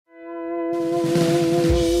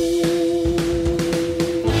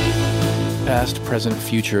Past, Present,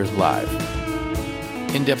 Future Live.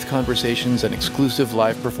 In-depth conversations and exclusive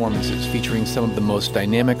live performances featuring some of the most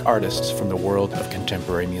dynamic artists from the world of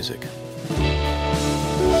contemporary music.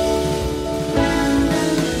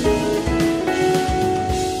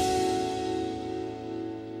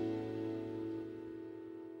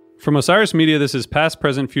 From Osiris Media, this is Past,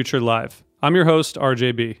 Present, Future Live. I'm your host,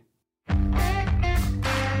 RJB.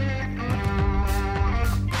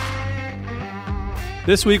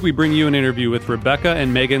 This week, we bring you an interview with Rebecca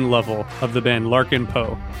and Megan Lovell of the band Larkin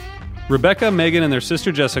Poe. Rebecca, Megan, and their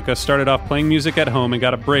sister Jessica started off playing music at home and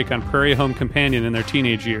got a break on Prairie Home Companion in their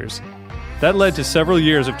teenage years. That led to several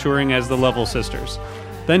years of touring as the Lovell Sisters.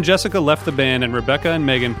 Then Jessica left the band, and Rebecca and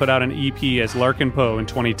Megan put out an EP as Larkin Poe in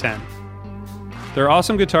 2010. Their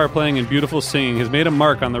awesome guitar playing and beautiful singing has made a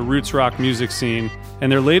mark on the roots rock music scene,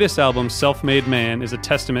 and their latest album, Self-Made Man, is a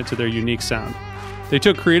testament to their unique sound. They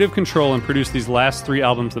took creative control and produced these last 3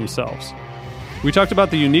 albums themselves. We talked about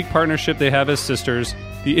the unique partnership they have as sisters,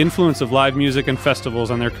 the influence of live music and festivals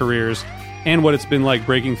on their careers, and what it's been like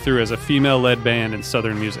breaking through as a female-led band in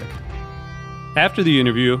Southern music. After the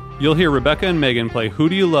interview, you'll hear Rebecca and Megan play Who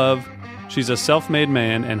Do You Love, She's a Self-Made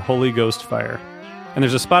Man, and Holy Ghost Fire. And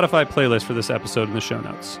there's a Spotify playlist for this episode in the show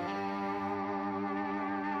notes.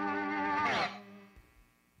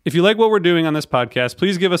 If you like what we're doing on this podcast,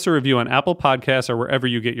 please give us a review on Apple Podcasts or wherever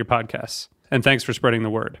you get your podcasts. And thanks for spreading the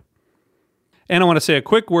word. And I want to say a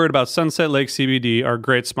quick word about Sunset Lake CBD, our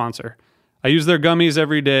great sponsor. I use their gummies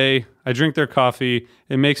every day. I drink their coffee.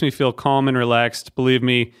 It makes me feel calm and relaxed. Believe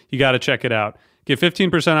me, you got to check it out. Get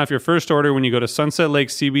 15% off your first order when you go to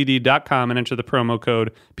sunsetlakecbd.com and enter the promo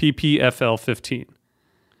code PPFL15.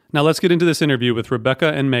 Now let's get into this interview with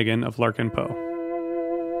Rebecca and Megan of Larkin Poe.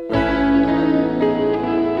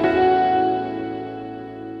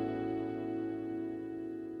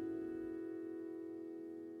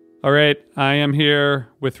 All right, I am here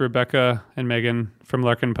with Rebecca and Megan from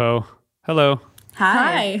Larkin Poe. Hello.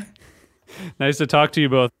 Hi. Nice to talk to you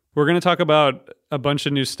both. We're going to talk about a bunch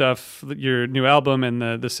of new stuff, your new album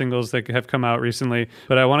and the singles that have come out recently.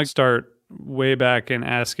 But I want to start way back and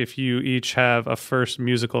ask if you each have a first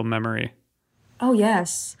musical memory. Oh,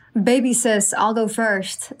 yes. Baby sis, I'll go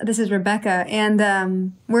first. This is Rebecca.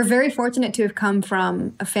 And we're very fortunate to have come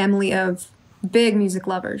from a family of big music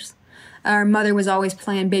lovers. Our mother was always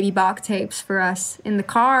playing Baby Bach tapes for us in the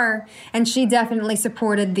car, and she definitely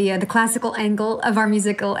supported the classical angle of our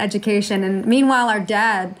musical education. And meanwhile, our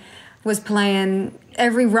dad was playing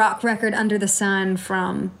every rock record under the sun,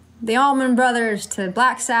 from the Allman Brothers to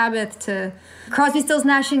Black Sabbath to Crosby, Stills,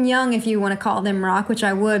 Nash & Young, if you want to call them rock, which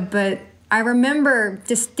I would. But I remember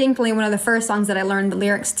distinctly one of the first songs that I learned the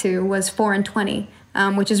lyrics to was 4 and 20.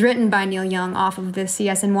 Which is written by Neil Young off of the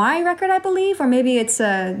CSNY record, I believe, or maybe it's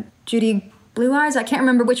Judy Blue Eyes. I can't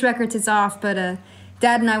remember which records it's off, but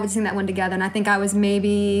Dad and I would sing that one together, and I think I was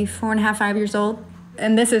maybe 4.5, 5 years old.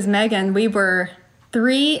 And this is Megan. We were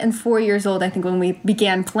 3 and 4 years old, I think, when we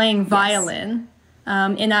began playing violin. Yes.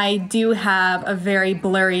 And I do have a very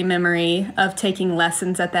blurry memory of taking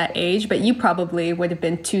lessons at that age, but you probably would have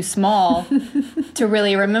been too small to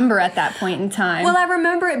really remember at that point in time. Well, I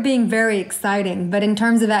remember it being very exciting, but in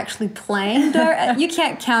terms of actually playing, you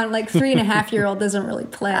can't count, like 3.5-year-old doesn't really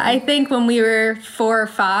play. I think when we were 4 or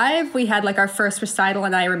 5, we had like our first recital,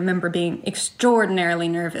 and I remember being extraordinarily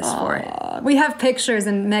nervous for it. We have pictures,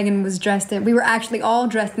 and Megan was we were actually all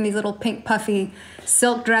dressed in these little pink puffy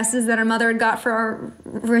silk dresses that our mother had got for our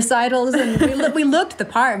recitals, and we looked the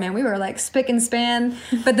part, man. We were like spick and span,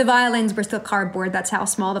 but the violins were still cardboard. That's how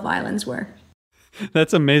small the violins were.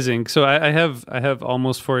 That's amazing. So I have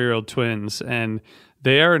almost 4-year-old twins, and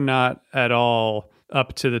they are not at all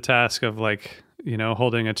up to the task of like, you know,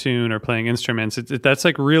 holding a tune or playing instruments. That's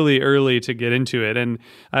like really early to get into it. And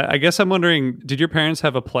I guess I'm wondering, did your parents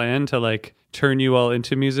have a plan to like turn you all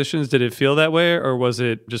into musicians? Did it feel that way, or was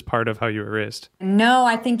it just part of how you were raised? No,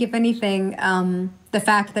 I think if anything, the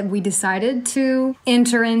fact that we decided to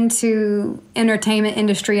enter into entertainment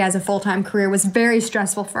industry as a full-time career was very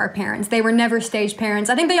stressful for our parents. They were never stage parents.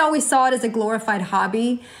 I think they always saw it as a glorified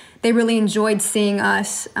hobby. They really enjoyed seeing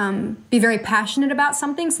us be very passionate about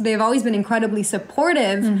something, so they've always been incredibly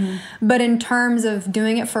supportive. Mm-hmm. But in terms of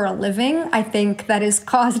doing it for a living, I think that has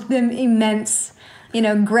caused them immense,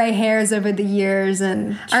 gray hairs over the years.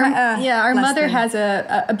 And our mother has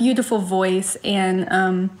a beautiful voice,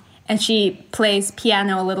 and she plays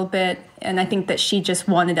piano a little bit. And I think that she just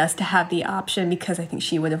wanted us to have the option, because I think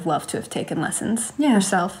she would have loved to have taken lessons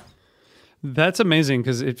herself. That's amazing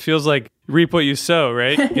because it feels like reap what you sow,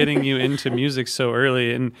 right? Getting you into music so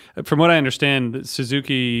early. And from what I understand, the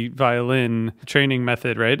Suzuki violin training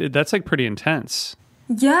method, right? That's like pretty intense.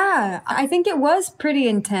 Yeah, I think it was pretty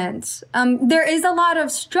intense. There is a lot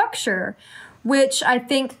of structure, which I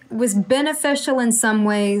think was beneficial in some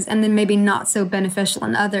ways and then maybe not so beneficial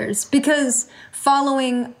in others. Because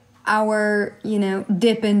following our,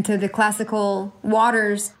 dip into the classical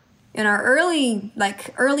waters, in our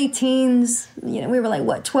early teens, we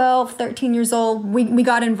were 12, 13 years old, we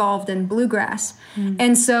got involved in bluegrass.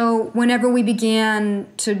 And so whenever we began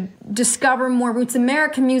to discover more roots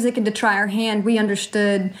American music and to try our hand, we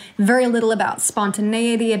understood very little about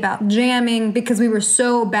spontaneity, about jamming, because we were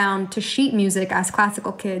so bound to sheet music as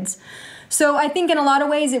classical kids. So I think in a lot of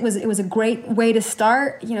ways it was a great way to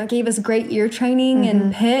start. It gave us great ear training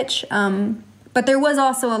and pitch. But there was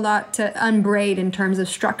also a lot to unbraid in terms of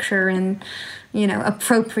structure and,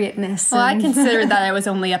 appropriateness. Well, I consider that I was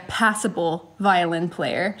only a passable violin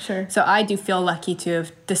player. Sure. So I do feel lucky to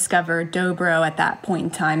have discovered dobro at that point in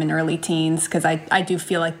time in early teens, because I do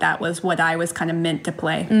feel like that was what I was kind of meant to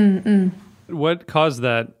play. What caused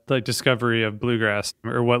that discovery of bluegrass,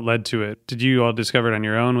 or what led to it? Did you all discover it on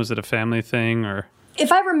your own? Was it a family thing, or? If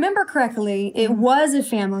I remember correctly, it was a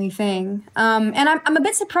family thing. And I'm a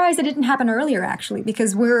bit surprised it didn't happen earlier, actually,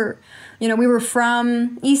 because we were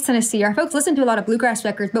from East Tennessee. Our folks listened to a lot of bluegrass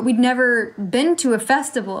records, but we'd never been to a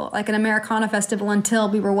festival, like an Americana festival, until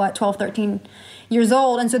we were, 12, 13 years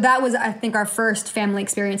old. And so that was, I think, our first family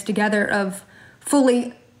experience together of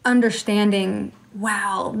fully understanding,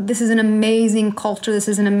 wow, this is an amazing culture. This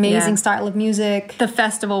is an amazing style of music. The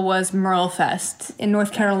festival was Merle Fest in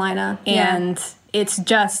North Carolina. And it's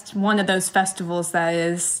just one of those festivals that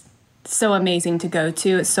is so amazing to go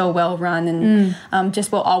to. It's so well run and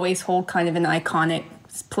just will always hold kind of an iconic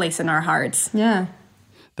place in our hearts. Yeah.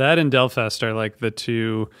 That and Delfest are like the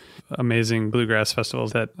two amazing bluegrass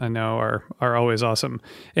festivals that I know are always awesome.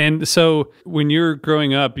 And so when you're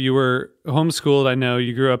growing up, you were homeschooled. I know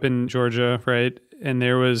you grew up in Georgia, right? And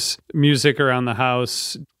there was music around the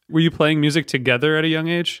house. Were you playing music together at a young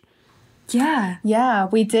age? Yeah,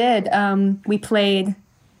 we did. We played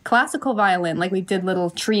classical violin, we did little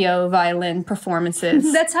trio violin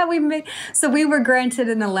performances. That's how we made. So we were granted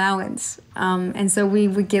an allowance, and so we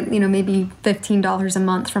would get maybe $15 a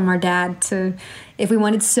month from our dad to, if we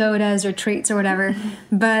wanted sodas or treats or whatever.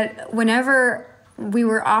 But whenever we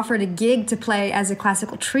were offered a gig to play as a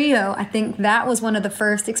classical trio, I think that was one of the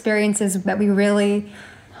first experiences that we really.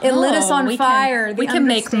 It lit us on fire. We can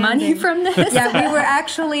make money from this. Yeah, we were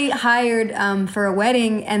actually hired for a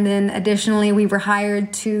wedding, and then additionally we were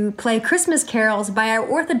hired to play Christmas carols by our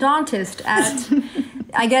orthodontist at,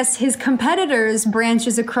 I guess, his competitors'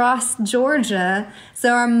 branches across Georgia.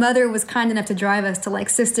 So our mother was kind enough to drive us to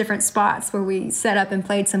 6 different spots where we set up and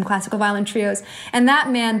played some classical violin trios. And that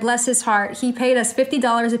man, bless his heart, he paid us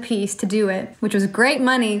 $50 a piece to do it, which was great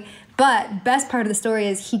money. But best part of the story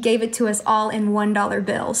is he gave it to us all in $1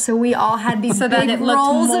 bills. So we all had these big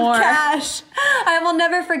rolls of cash. I will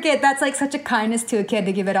never forget. That's such a kindness to a kid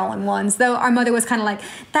to give it all in ones. Though our mother was kind of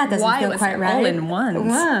that doesn't feel quite right. All in ones.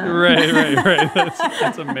 Wow. Right.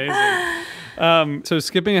 That's amazing. So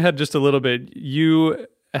skipping ahead just a little bit, you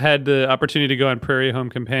had the opportunity to go on Prairie Home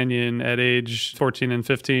Companion at age 14 and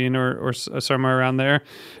 15 or somewhere around there.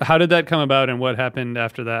 How did that come about and what happened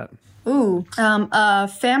after that? A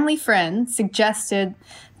family friend suggested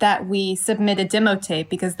that we submit a demo tape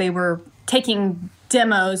because they were taking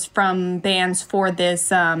demos from bands for this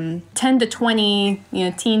 10 to 20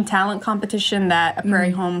 teen talent competition that a Prairie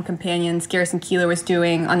Home Companions Garrison Keillor was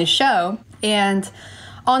doing on his show. And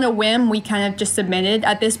on a whim, we kind of just submitted.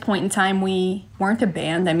 At this point in time, we weren't a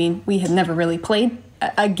band. I mean, we had never really played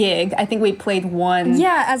a gig. I think we played one.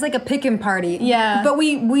 Yeah, as a pick-in party. Yeah. But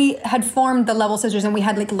we had formed the Level Sisters and we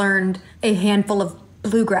had learned a handful of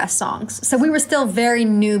bluegrass songs. So we were still very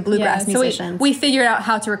new bluegrass musicians. So we figured out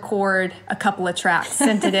how to record a couple of tracks,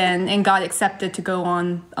 sent it in, and got accepted to go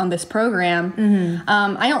on this program.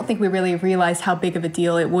 I don't think we really realized how big of a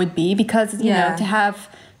deal it would be because, you know, to have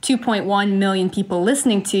 2.1 million people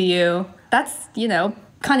listening to you, that's,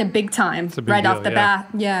 kind of big time right off the bat.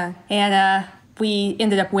 Yeah. And we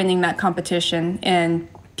ended up winning that competition, and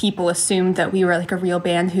people assumed that we were a real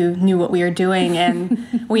band who knew what we were doing,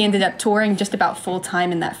 and we ended up touring just about full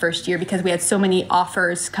time in that first year because we had so many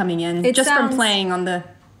offers coming in from playing on the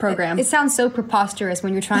program. It sounds so preposterous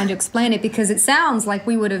when you're trying to explain it because it sounds like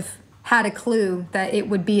we would have had a clue that it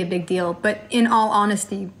would be a big deal, but in all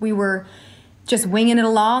honesty, we were just winging it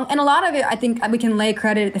along. And a lot of it, I think we can lay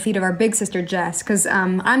credit at the feet of our big sister, Jess, because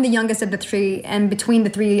I'm the youngest of the three, and between the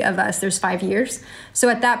three of us, there's 5 years. So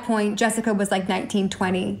at that point, Jessica was like 19,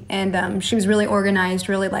 20, and she was really organized,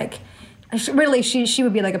 really like, she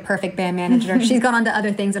would be like a perfect band manager. She's gone on to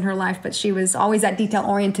other things in her life, but she was always that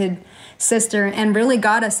detail-oriented sister and really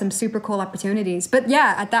got us some super cool opportunities. But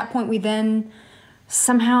yeah, at that point, we then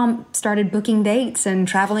somehow started booking dates and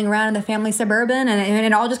traveling around in the family Suburban, and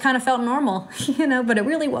it all just kind of felt normal, but it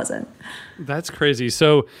really wasn't. That's crazy.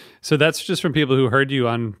 So that's just from people who heard you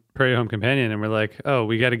on Prairie Home Companion and were like, oh,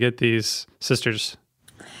 we got to get these sisters.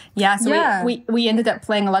 Yeah, so we ended up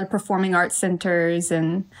playing a lot of performing arts centers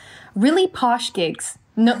and really posh gigs.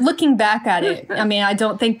 No, looking back at it, I mean, I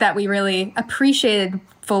don't think that we really appreciated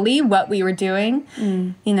fully what we were doing,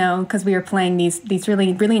 because we were playing these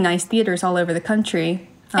really, really nice theaters all over the country.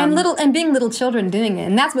 And being little children doing it.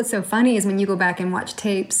 And that's what's so funny is when you go back and watch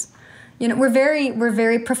tapes, we're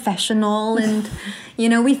very professional, and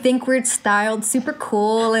we think we're styled super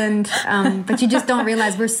cool, and but you just don't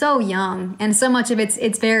realize we're so young, and so much of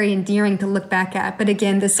it's very endearing to look back at. But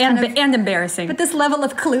again, this and embarrassing. But this level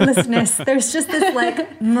of cluelessness, there's just this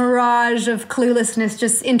like mirage of cluelessness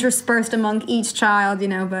just interspersed among each child,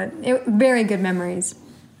 But very good memories.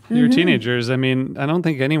 You're teenagers. I mean, I don't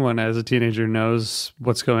think anyone as a teenager knows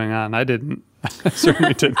what's going on. I didn't. I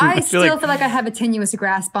certainly didn't. I still feel like I have a tenuous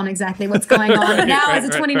grasp on exactly what's going on now as a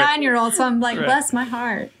 29-year-old. So I'm like, bless my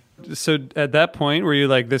heart. So at that point, were you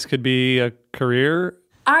like, this could be a career?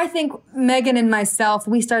 I think Megan and myself,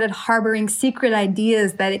 we started harboring secret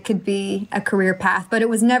ideas that it could be a career path, but it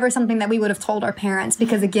was never something that we would have told our parents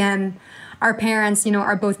because, again, our parents,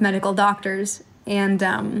 are both medical doctors,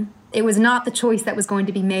 and it was not the choice that was going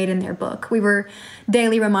to be made in their book. We were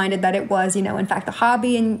daily reminded that it was, in fact, a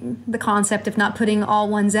hobby, and the concept of not putting all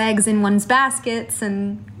one's eggs in one's baskets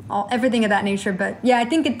and everything of that nature. But yeah, I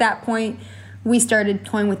think at that point, we started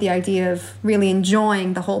toying with the idea of really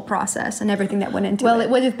enjoying the whole process and everything that went into it. Well, it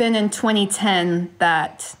would have been in 2010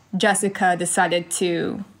 that Jessica decided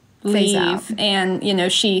to leave.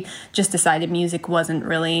 And, she just decided music wasn't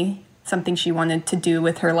really something she wanted to do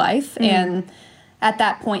with her life. And at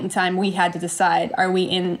that point in time, we had to decide, are we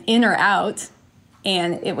in or out?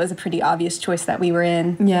 And it was a pretty obvious choice that we were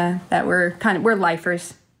in. Yeah. That we're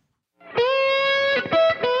lifers.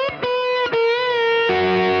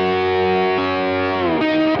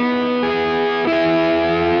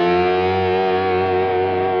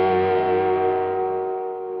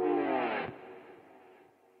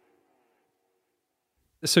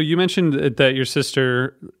 So you mentioned that your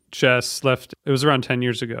sister Jess left, it was around 10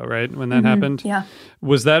 years ago, right? When that happened? Yeah.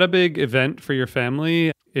 Was that a big event for your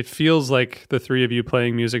family? It feels like the three of you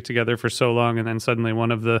playing music together for so long, and then suddenly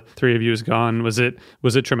one of the three of you is gone. Was it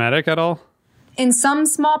traumatic at all? In some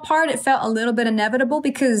small part, it felt a little bit inevitable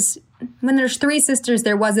because when there's three sisters,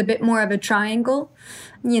 there was a bit more of a triangle.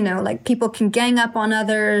 Like people can gang up on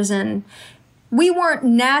others, and we weren't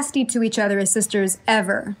nasty to each other as sisters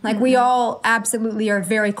ever. Like we all absolutely are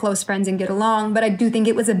very close friends and get along, but I do think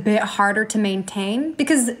it was a bit harder to maintain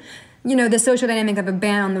because, the social dynamic of a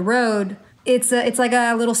band on the road, it's like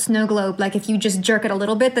a little snow globe. Like if you just jerk it a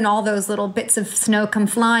little bit, then all those little bits of snow come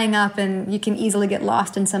flying up and you can easily get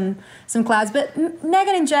lost in some clouds. But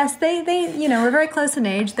Megan and Jess, they were very close in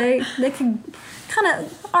age. They could kind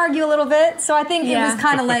of argue a little bit. So I think it was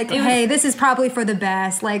kind of like, hey, this is probably for the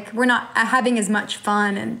best. Like we're not having as much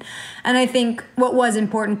fun. And I think what was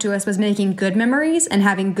important to us was making good memories and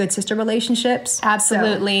having good sister relationships.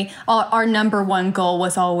 Absolutely. So, our number one goal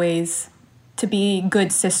was always to be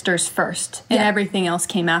good sisters first, and everything else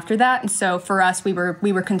came after that. And so for us, we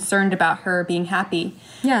were concerned about her being happy.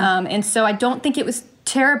 Yeah. And so I don't think it was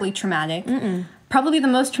terribly traumatic. Probably the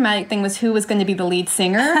most traumatic thing was who was going to be the lead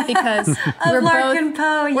singer, because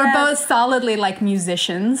we're both solidly like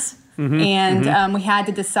musicians. And we had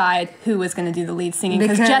to decide who was going to do the lead singing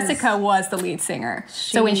because Jessica was the lead singer.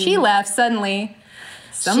 So when she left, suddenly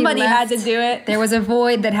somebody had to do it. There was a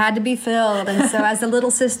void that had to be filled. And so as a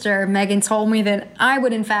little sister, Megan told me that I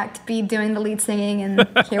would, in fact, be doing the lead singing. And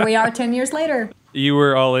here we are 10 years later. You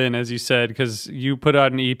were all in, as you said, because you put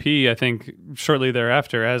out an EP, I think, shortly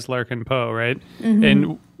thereafter as Larkin Poe, right?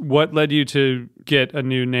 And what led you to get a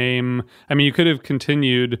new name? I mean, you could have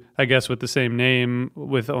continued, I guess, with the same name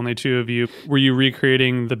with only two of you. Were you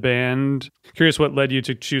recreating the band? Curious what led you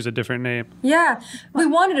to choose a different name. Yeah, we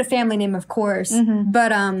wanted a family name, of course,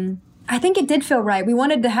 but I think it did feel right. We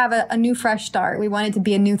wanted to have a new, fresh start. We wanted to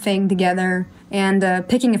be a new thing together, and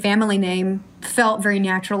picking a family name felt very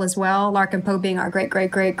natural as well. Larkin Poe being our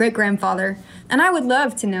great-great-great-great-grandfather. And I would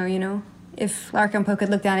love to know, if Larkin Poe could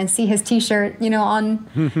look down and see his T-shirt, on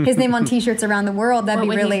his name on T-shirts around the world, that'd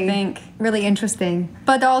be really interesting.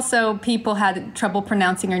 But also, people had trouble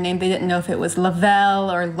pronouncing her name. They didn't know if it was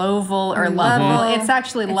Lavelle or Lovell or Lovell. It's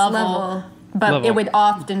actually Lovell, but Lovell. It would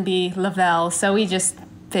often be Lavelle. So we just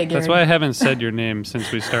figured. That's why I haven't said your name since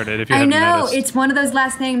we started, if you I haven't know. noticed. It's one of those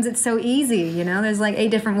last names. It's so easy, There's like 8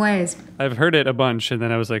 different ways. I've heard it a bunch, and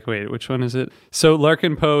then I was like, wait, which one is it? So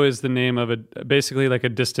Larkin Poe is the name of basically like a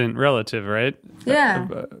distant relative, right? Yeah.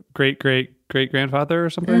 Great-great-great-grandfather or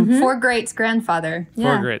something? Four greats grandfather.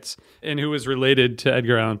 Four greats. And who was related to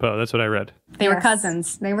Edgar Allan Poe. That's what I read. They were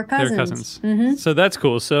cousins. They were They cousins. were cousins. So that's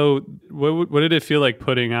cool. So what did it feel like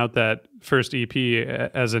putting out that first EP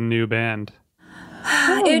as a new band?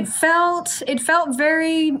 It felt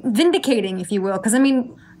very vindicating, if you will, because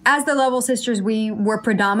as the Lovell Sisters, we were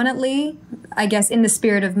predominantly, I guess, in the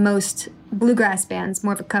spirit of most bluegrass bands,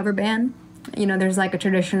 more of a cover band. There's like a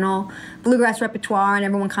traditional bluegrass repertoire, and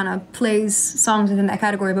everyone kind of plays songs within that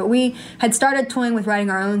category. But we had started toying with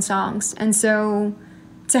writing our own songs, and so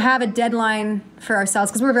to have a deadline for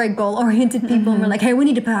ourselves, because we're very goal-oriented people, and we're like, hey, we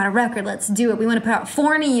need to put out a record, let's do it. We want to put out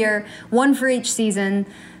 4 in a year, 1 for each season.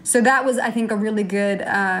 So that was, I think, a really good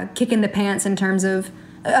kick in the pants in terms of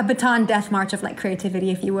a baton death march of like creativity,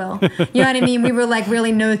 if you will. You know what I mean? We were like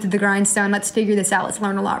really nose to the grindstone. Let's figure this out. Let's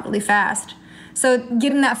learn a lot really fast. So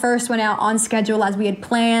getting that first one out on schedule as we had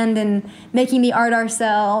planned and making the art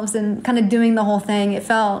ourselves and kind of doing the whole thing, it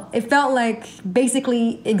felt like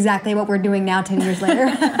basically exactly what we're doing now 10 years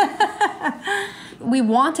later. We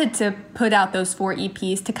wanted to put out those 4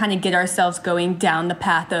 EPs to kind of get ourselves going down the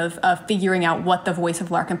path of figuring out what the voice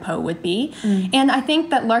of Larkin Poe would be. And I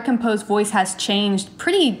think that Larkin Poe's voice has changed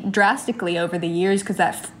pretty drastically over the years, because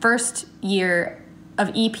that first year of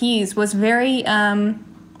EPs was very,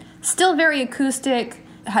 still very acoustic,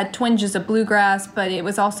 had twinges of bluegrass, but it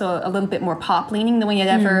was also a little bit more pop leaning than we had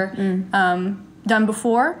ever done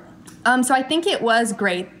before. So I think it was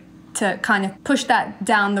great to kind of push that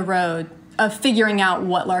down the road of figuring out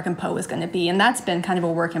what Larkin Poe was going to be. And that's been kind of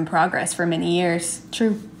a work in progress for many years.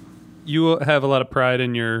 True. You have a lot of pride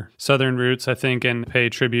in your Southern roots, I think, and pay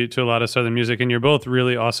tribute to a lot of Southern music. And you're both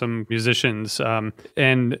really awesome musicians.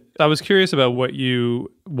 And I was curious about what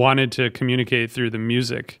you wanted to communicate through the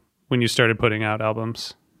music when you started putting out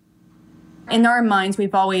albums. In our minds,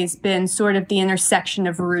 we've always been sort of the intersection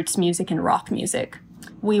of roots music and rock music.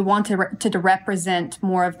 We wanted to represent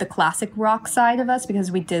more of the classic rock side of us,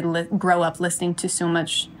 because we did grow up listening to so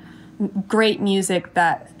much great music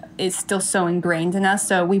that is still so ingrained in us.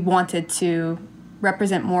 So we wanted to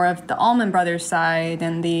represent more of the Allman Brothers side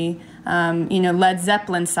and the Led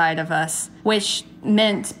Zeppelin side of us, which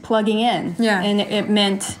meant plugging in. Yeah. And it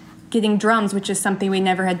meant getting drums, which is something we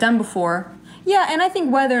never had done before. Yeah, and I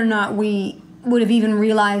think whether or not we would have even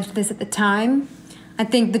realized this at the time, I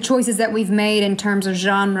think the choices that we've made in terms of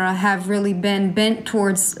genre have really been bent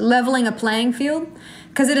towards leveling a playing field.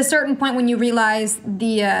 Because at a certain point, when you realize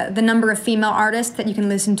the number of female artists that you can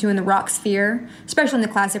listen to in the rock sphere, especially in the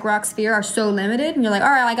classic rock sphere, are so limited, and you're like, all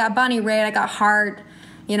right, I got Bonnie Raitt, I got Hart,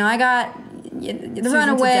 I got the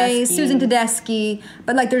Runaways, Susan Tedeschi,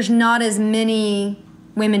 but like there's not as many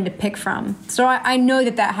women to pick from. So I know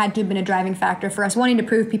that had to have been a driving factor for us, wanting to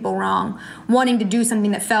prove people wrong, wanting to do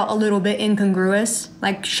something that felt a little bit incongruous,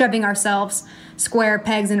 like shoving ourselves square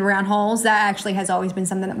pegs into round holes. That actually has always been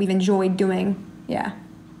something that we've enjoyed doing. Yeah.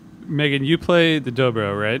 Megan, you play the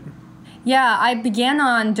dobro, right? Yeah, I began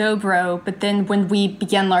on dobro, but then when we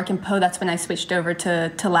began Larkin Poe, that's when I switched over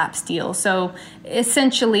to lap steel. So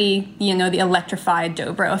essentially, the electrified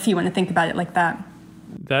dobro, if you want to think about it like that.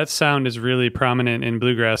 That sound is really prominent in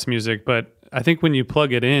bluegrass music, but I think when you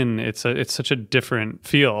plug it in, it's such a different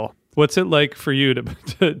feel. What's it like for you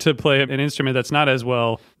to play an instrument that's not as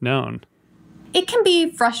well known? It can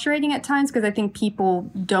be frustrating at times, because I think people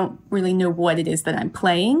don't really know what it is that I'm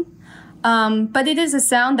playing. But it is a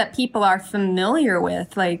sound that people are familiar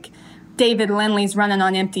with. Like David Lindley's Running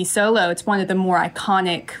on Empty solo. It's one of the more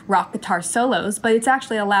iconic rock guitar solos, but it's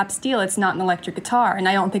actually a lap steel. It's not an electric guitar. And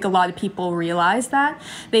I don't think a lot of people realize that.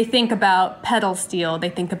 They think about pedal steel. They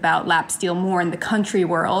think about lap steel more in the country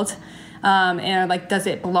world. And are like, does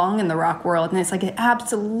it belong in the rock world? And it's like, it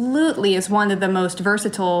absolutely is one of the most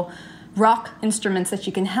versatile rock instruments that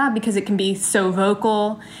you can have, because it can be so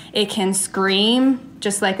vocal, it can scream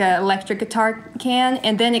just like an electric guitar can,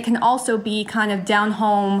 and then it can also be kind of down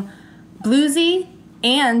home bluesy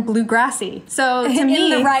and bluegrassy. So to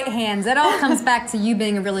me, in the right hands, it all comes back to you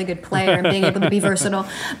being a really good player and being able to be versatile.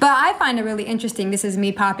 But I find it really interesting. This is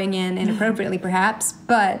me popping in inappropriately, perhaps,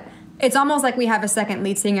 but it's almost like we have a second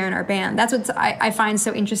lead singer in our band. That's what I find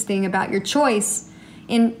so interesting about your choice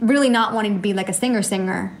and really not wanting to be like a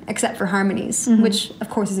singer except for harmonies, which of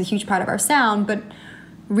course is a huge part of our sound, but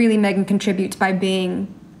really Megan contributes by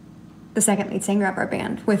being the second lead singer of our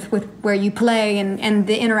band with where you play and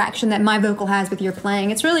the interaction that my vocal has with your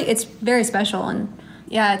playing. It's very special. And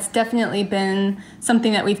yeah, it's definitely been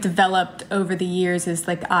something that we've developed over the years is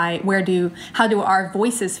like how do our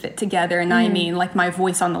voices fit together? And I mean like my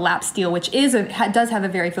voice on the lap steel, which does have a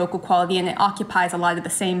very vocal quality, and it occupies a lot of the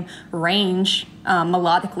same range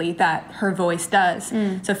melodically that her voice does.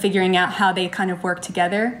 So figuring out how they kind of work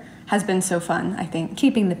together has been so fun, I think.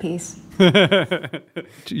 Keeping the peace.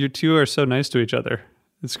 You two are so nice to each other.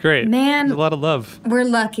 It's great. Man, there's a lot of love. We're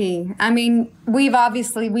lucky. I mean, we've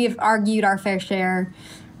argued our fair share,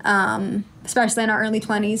 especially in our early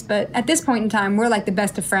 20s. But at this point in time, we're like the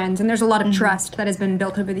best of friends. And there's a lot of trust that has been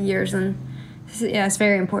built over the years. And yeah, it's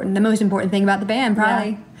very important. The most important thing about the band,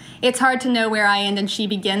 probably. Yeah. It's hard to know where I end and she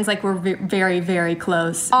begins. Like, we're very, very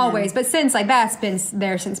close. Always. But since, like, that's been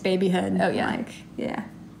there since babyhood. Oh, yeah. Like, yeah.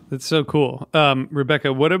 That's so cool.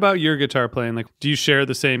 Rebecca, what about your guitar playing? Like, do you share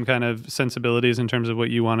the same kind of sensibilities in terms of what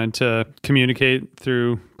you wanted to communicate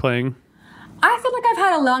through playing? I feel like I've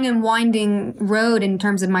had a long and winding road in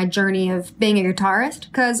terms of my journey of being a guitarist,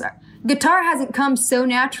 because guitar hasn't come so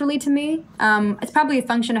naturally to me. It's probably a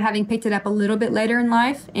function of having picked it up a little bit later in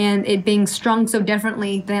life and it being strung so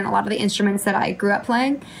differently than a lot of the instruments that I grew up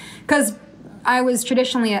playing. Because I was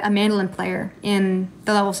traditionally a mandolin player in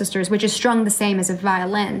the Level Sisters, which is strung the same as a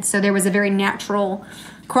violin. So there was a very natural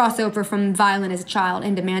crossover from violin as a child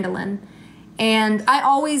into mandolin. And I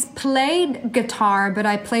always played guitar, but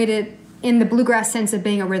I played it in the bluegrass sense of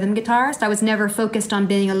being a rhythm guitarist. I was never focused on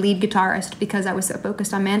being a lead guitarist because I was so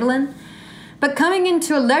focused on mandolin. But coming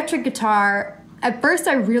into electric guitar, at first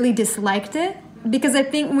I really disliked it, because I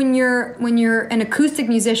think when you're an acoustic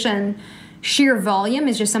musician, sheer volume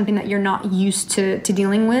is just something that you're not used to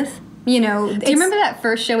dealing with. You know, do you remember that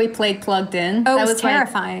first show we played plugged in? Oh, that was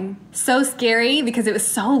terrifying. Like, so scary because it was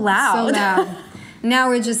so loud. So loud. Now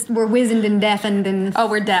we're wizened and deafened and... Oh,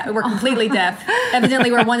 we're deaf. We're completely deaf.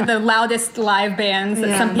 Evidently, we're one of the loudest live bands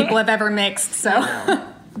that some people have ever mixed, so...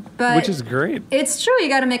 But which is great. It's true, you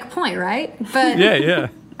gotta make a point, right? But yeah.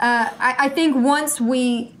 I think once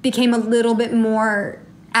we became a little bit more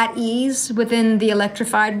at ease within the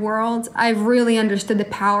electrified world, I've really understood the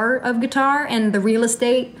power of guitar and the real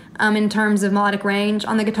estate in terms of melodic range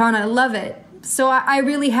on the guitar, and I love it. So I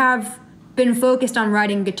really have been focused on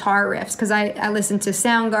writing guitar riffs, because I listen to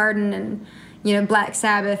Soundgarden and Black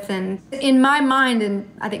Sabbath, and in my mind, and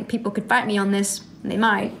I think people could fight me on this, they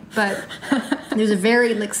might, but there's a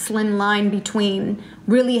very slim line between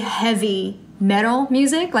really heavy metal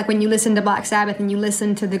music, like when you listen to Black Sabbath and you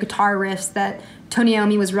listen to the guitar riffs that Tony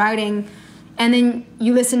Iommi was writing, and then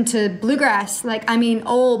you listen to bluegrass,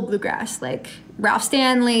 old bluegrass, like Ralph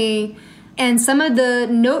Stanley, and some of the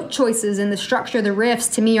note choices and the structure of the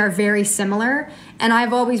riffs to me are very similar, and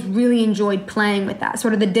I've always really enjoyed playing with that,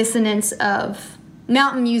 sort of the dissonance of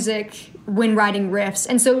mountain music when writing riffs.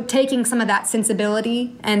 And so taking some of that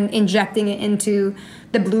sensibility and injecting it into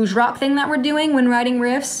the blues rock thing that we're doing when writing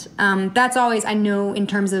riffs, that's always, I know, in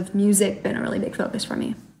terms of music, been a really big focus for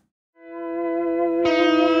me.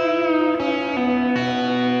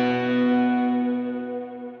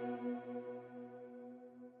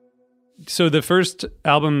 So the first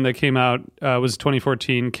album that came out was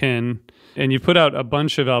 2014, Kin, and you've put out a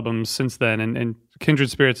bunch of albums since then, and Kindred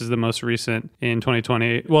Spirits is the most recent in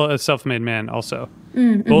 2020. Well, a Self-Made Man also.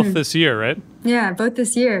 Both this year, right? Yeah, both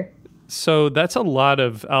this year. So that's a lot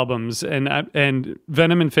of albums, and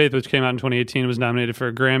Venom and Faith, which came out in 2018, was nominated for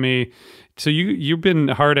a Grammy. So you've been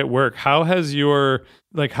hard at work. How has your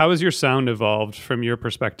sound evolved from your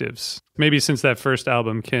perspectives? Maybe since that first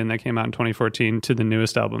album, Kin, that came out in 2014, to the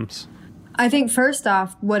newest albums. I think first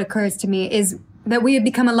off, what occurs to me is that we have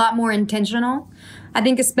become a lot more intentional. I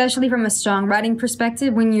think especially from a songwriting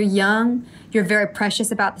perspective, when you're young, you're very precious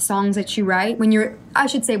about the songs that you write. When you're a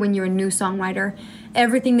new songwriter,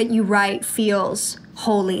 everything that you write feels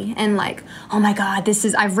holy and like, oh my God,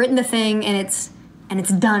 I've written the thing and it's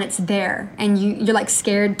done, it's there. And you're like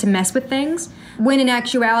scared to mess with things. When in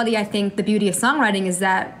actuality, I think the beauty of songwriting is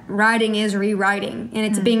that writing is rewriting. And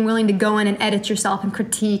it's being willing to go in and edit yourself and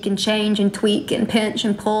critique and change and tweak and pinch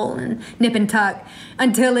and pull and nip and tuck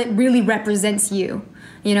until it really represents you.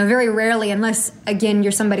 Very rarely, unless, again,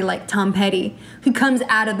 you're somebody like Tom Petty, who comes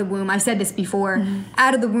out of the womb, I've said this before,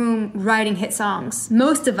 out of the womb writing hit songs.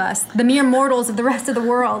 Most of us, the mere mortals of the rest of the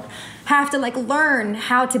world, have to learn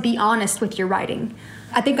how to be honest with your writing.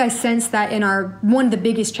 I think I sense that in one of the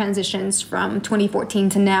biggest transitions from 2014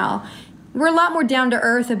 to now. We're a lot more down to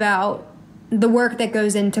earth about the work that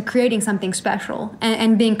goes into creating something special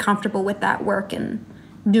and being comfortable with that work and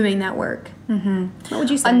doing that work. Mm-hmm. What would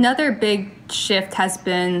you say? Another big shift has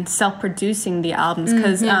been self-producing the albums,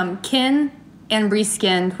 because Kin and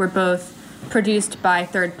Reskinned were both produced by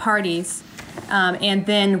third parties. And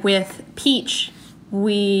then with Peach,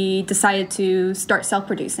 we decided to start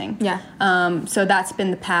self-producing. Yeah. So that's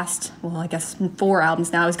been the past, well, I guess 4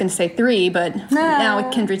 albums now. I was going to say 3, but now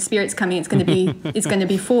with Kindred Spirits coming, it's going to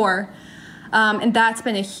be 4. And that's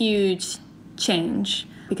been a huge change,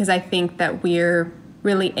 because I think that we're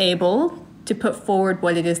really able to put forward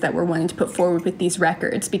what it is that we're wanting to put forward with these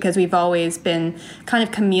records, because we've always been kind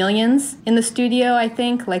of chameleons in the studio, I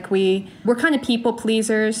think. Like we're kind of people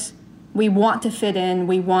pleasers. We want to fit in.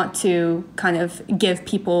 We want to kind of give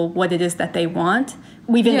people what it is that they want.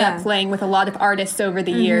 We've ended up playing with a lot of artists over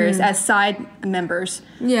the years as side members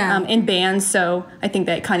in bands, so I think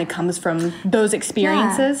that it kind of comes from those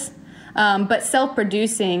experiences. But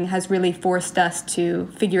self-producing has really forced us to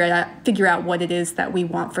figure out what it is that we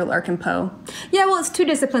want for Larkin Poe. Yeah, well, it's 2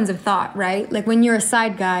 disciplines of thought, right? Like when you're a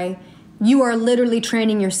side guy, you are literally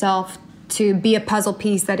training yourself to be a puzzle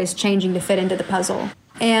piece that is changing to fit into the puzzle.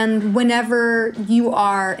 And whenever you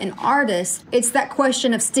are an artist, it's that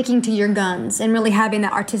question of sticking to your guns and really having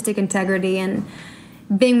that artistic integrity and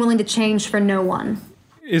being willing to change for no one.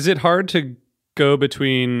 Is it hard to go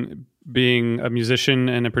between being a musician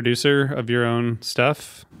and a producer of your own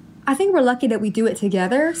stuff? I think we're lucky that we do it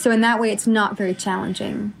together. So in that way, it's not very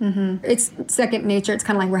challenging. Mm-hmm. It's second nature. It's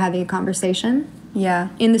kind of like we're having a conversation. Yeah.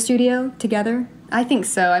 In the studio together. I think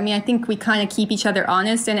so. I mean, I think we kind of keep each other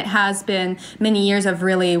honest, and it has been many years of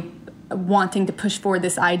really wanting to push forward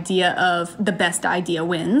this idea of the best idea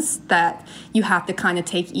wins, that you have to kind of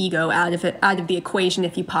take ego out of the equation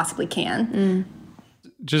if you possibly can. Mm.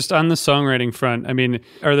 Just on the songwriting front, I mean,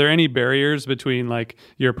 are there any barriers between like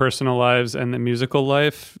your personal lives and the musical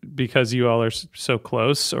life because you all are so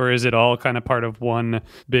close, or is it all kind of part of one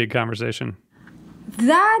big conversation?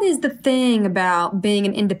 That is the thing about being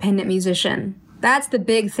an independent musician. That's the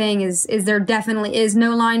big thing is there definitely is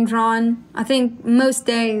no line drawn. I think most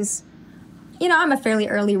days, I'm a fairly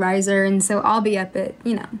early riser, and so I'll be up at,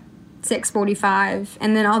 6:45,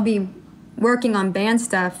 and then I'll be working on band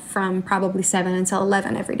stuff from probably 7 until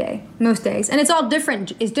 11 every day, most days. And it's all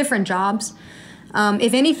different. It's different jobs.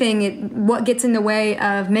 If anything, what gets in the way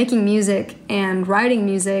of making music and writing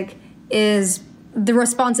music is the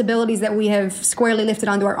responsibilities that we have squarely lifted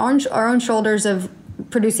onto our own shoulders of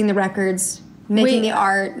producing the records, making the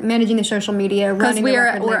art, managing the social media, running the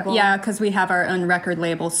record label. Yeah, because we have our own record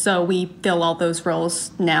label, so we fill all those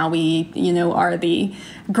roles now. We, are the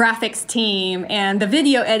graphics team and the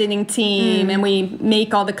video editing team, and we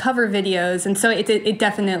make all the cover videos, and so it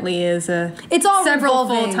definitely is several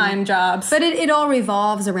full-time jobs. But it all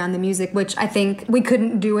revolves around the music, which I think we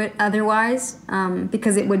couldn't do it otherwise,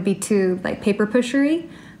 because it would be too paper pushery.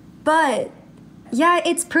 But yeah,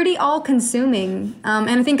 it's pretty all-consuming, and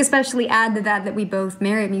I think especially add to that we both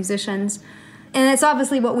married musicians, and it's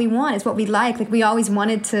obviously what we want. It's what we like. We always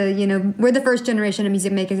wanted to, we're the first generation of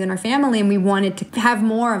music makers in our family, and we wanted to have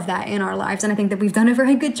more of that in our lives, and I think that we've done a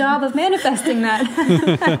very good job of manifesting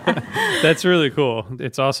that. That's really cool.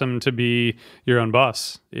 It's awesome to be your own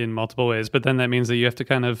boss in multiple ways, but then that means that you have to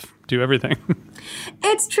kind of do everything.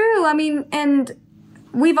 It's true. I mean, and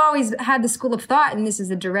we've always had the school of thought, and this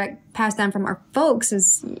is a direct pass down from our folks,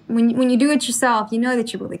 is when you do it yourself, you know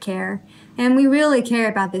that you really care. And we really care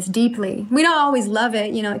about this deeply. We don't always love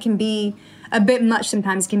it. It can be a bit much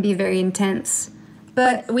sometimes. It can be very intense.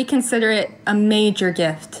 But we consider it a major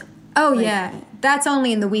gift. Oh, yeah. That's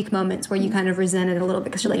only in the weak moments where you kind of resent it a little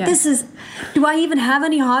bit, because you're like, do I even have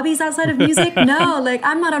any hobbies outside of music? No,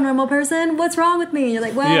 I'm not a normal person. What's wrong with me? And you're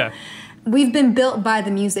like, well... Yeah. We've been built by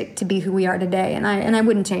the music to be who we are today, and I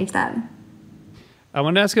wouldn't change that. I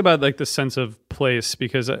want to ask about the sense of place,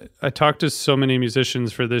 because I talked to so many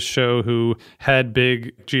musicians for this show who had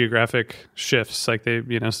big geographic shifts, like they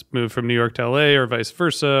moved from New York to LA or vice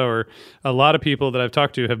versa, or a lot of people that I've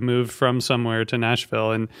talked to have moved from somewhere to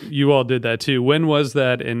Nashville, and you all did that too. When was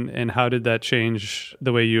that, and how did that change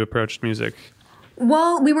the way you approached music?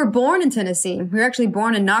 Well, we were born in Tennessee. We were actually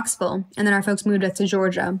born in Knoxville, and then our folks moved us to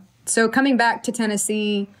Georgia. So coming back to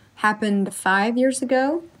Tennessee happened 5 years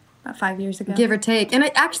ago. About 5 years ago. Give or take. And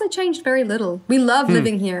it actually changed very little. We love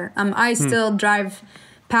living here. I still drive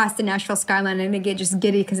past the Nashville skyline and I get just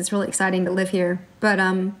giddy because it's really exciting to live here. But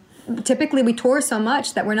typically we tour so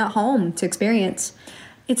much that we're not home to experience.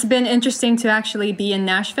 It's been interesting to actually be in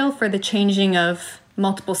Nashville for the changing of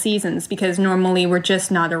multiple seasons, because normally we're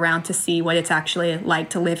just not around to see what it's actually like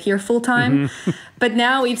to live here full time. But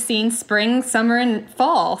now we've seen spring, summer, and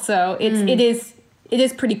fall, so it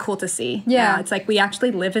is pretty cool to see. Yeah. It's like we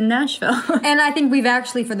actually live in Nashville. And I think we've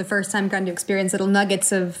actually, for the first time, gotten to experience little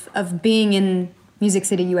nuggets of being in Music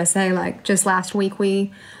City, USA. Like just last week,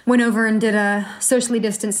 we went over and did a socially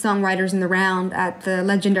distanced Songwriters in the Round at the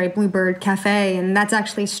legendary Bluebird Cafe, and that's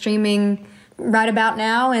actually streaming right about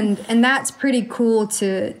now. And that's pretty cool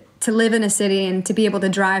to live in a city and to be able to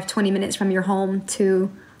drive 20 minutes from your home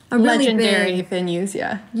to a really Legendary big, venues,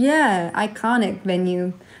 yeah. yeah, iconic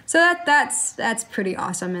venue. So that's pretty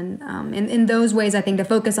awesome. And in those ways, I think to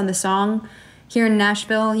focus on the song here in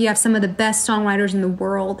Nashville, you have some of the best songwriters in the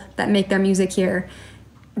world that make their music here.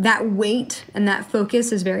 That weight and that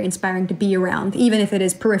focus is very inspiring to be around, even if it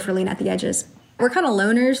is peripherally and at the edges. We're kind of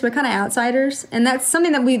loners, we're kind of outsiders, and that's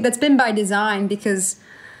something that's been by design because,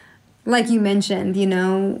 like you mentioned, you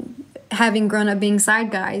know, having grown up being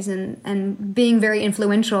side guys and being very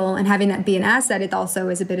influential and having that be an asset, it also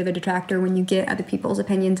is a bit of a detractor when you get other people's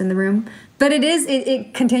opinions in the room. But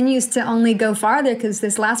it continues to only go farther because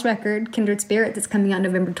this last record, Kindred Spirit, that's coming out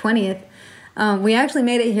November 20th, we actually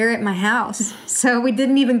made it here at my house. So we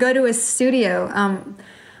didn't even go to a studio.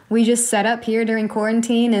 We just set up here during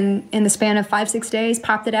quarantine and in the span of 5-6 days,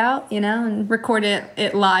 popped it out, you know, and Recorded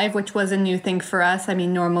it live, which was a new thing for us. I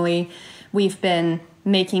mean, normally we've been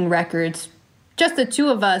making records, just the two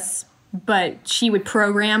of us, but she would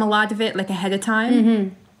program a lot of it like ahead of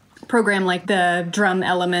time. Program like the drum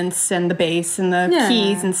elements and the bass and the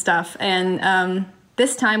keys and stuff. And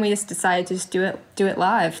this time we just decided to just do it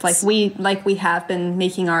live, like we have been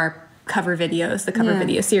making our cover videos, the cover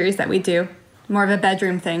video series that we do. More of a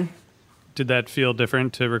bedroom thing. Did that feel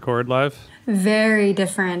different to record live? very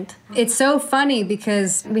different. It's so funny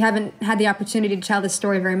because we haven't had the opportunity to tell this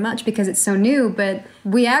story very much because it's so new, but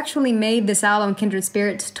we actually made this album, Kindred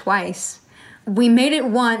Spirits, twice. We made it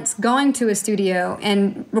once going to a studio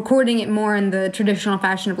and recording it more in the traditional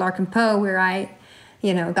fashion of Larkin Poe, where I,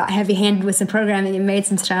 got heavy-handed with some programming and made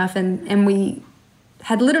some stuff, and we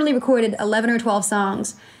had literally recorded 11 or 12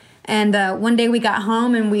 songs. And one day we got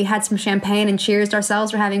home and we had some champagne and cheersed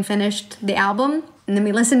ourselves for having finished the album. And then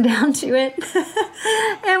we listened down to it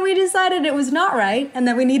and we decided it was not right and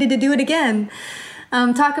that we needed to do it again.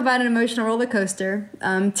 Talk about an emotional roller coaster.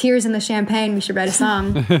 Tears in the champagne, we should write a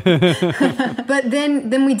song. But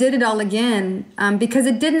then we did it all again because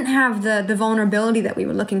it didn't have the vulnerability that we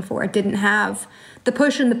were looking for. It didn't have the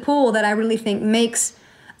push and the pull that I really think makes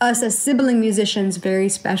us as sibling musicians very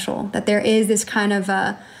special. That there is this kind of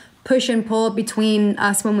push and pull between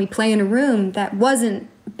us when we play in a room that wasn't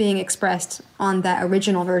being expressed on that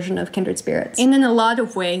original version of Kindred Spirits. And in a lot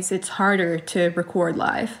of ways, it's harder to record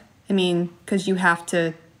live. I mean, because you have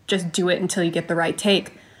to just do it until you get the right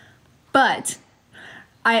take. But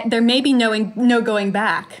there may be no going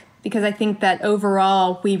back, because I think that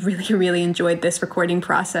overall we really, really enjoyed this recording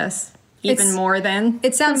process. Even more than...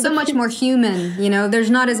 It sounds so much more human,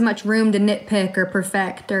 There's not as much room to nitpick or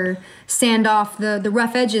perfect or sand off the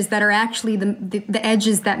rough edges that are actually the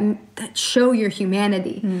edges that show your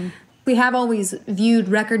humanity. Mm. We have always viewed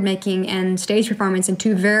record making and stage performance in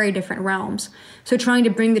two very different realms. So trying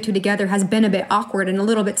to bring the two together has been a bit awkward and a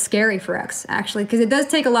little bit scary for us, actually, because it does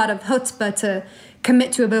take a lot of chutzpah to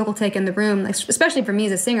commit to a vocal take in the room, especially for me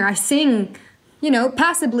as a singer. I sing...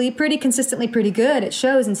 passably, pretty consistently pretty good at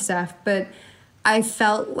shows and stuff, but I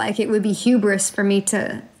felt like it would be hubris for me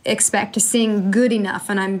to expect to sing good enough,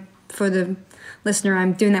 and for the listener,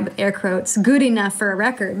 I'm doing that with air quotes, good enough for a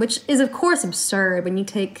record, which is, of course, absurd when you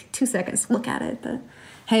take 2 seconds to look at it, but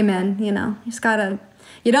hey, man, you just gotta...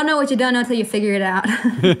 You don't know what you don't know until you figure it out.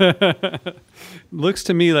 Looks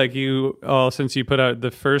to me like you all, since you put out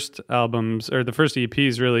the first albums, or the first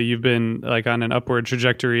EPs, really, you've been on an upward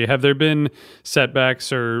trajectory. Have there been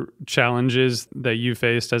setbacks or challenges that you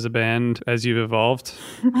faced as a band as you've evolved?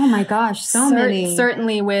 Oh my gosh, so many.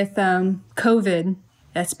 Certainly with COVID,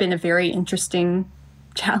 that's been a very interesting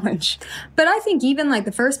challenge. But I think even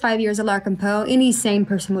the first 5 years of Larkin Poe, any sane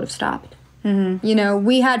person would have stopped. Mm-hmm.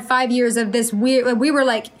 We had 5 years of this weird, we were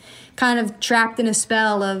kind of trapped in a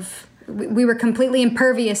spell of, we were completely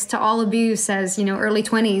impervious to all abuse as, early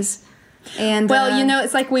 20s. And well,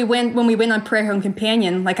 it's like when we went on Prairie Home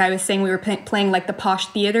Companion, like I was saying, we were playing the posh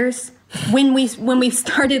theaters. When we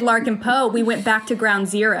started Larkin Poe, we went back to ground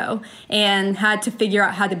zero and had to figure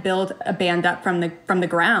out how to build a band up from the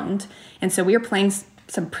ground. And so we were playing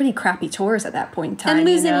some pretty crappy tours at that point in time. And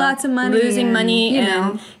losing lots of money. Losing money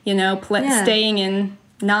and, staying in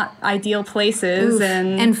not ideal places. Oof.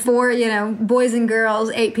 And And 4, boys and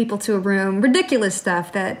girls, 8 people to a room, ridiculous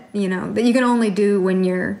stuff that you can only do when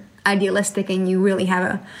you're idealistic and you really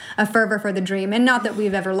have a fervor for the dream. And not that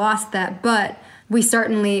we've ever lost that, but we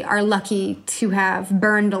certainly are lucky to have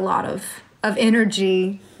burned a lot of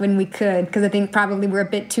energy when we could, because I think probably we're a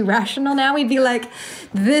bit too rational now. We'd be like,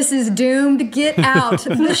 this is doomed, get out.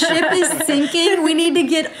 The ship is sinking, we need to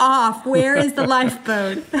get off. Where is the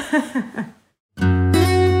lifeboat?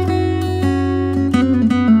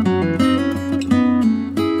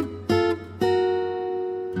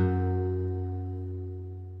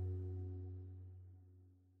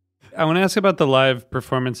 I want to ask about the live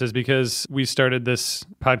performances, because we started this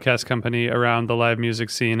podcast company around the live music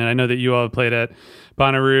scene. And I know that you all have played at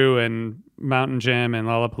Bonnaroo and Mountain Jam and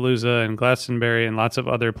Lollapalooza and Glastonbury and lots of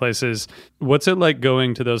other places. What's it like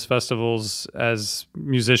going to those festivals as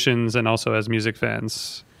musicians and also as music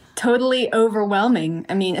fans? totally overwhelming.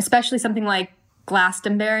 I mean, especially something like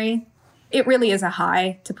Glastonbury. It really is a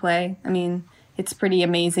high to play. I mean, it's pretty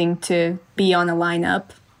amazing to be on a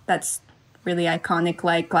lineup that's really iconic,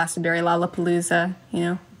 like Glastonbury, Lollapalooza,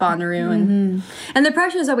 Bonnaroo. And the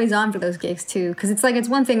pressure is always on for those gigs, too, because it's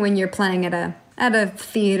one thing when you're playing at a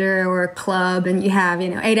theater or a club and you have,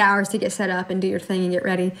 8 hours to get set up and do your thing and get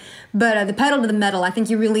ready. But the pedal to the metal, I think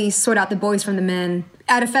you really sort out the boys from the men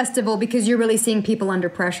at a festival, because you're really seeing people under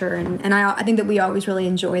pressure. And I think that we always really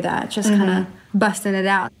enjoy that, just kind of busting it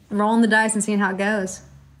out, rolling the dice and seeing how it goes.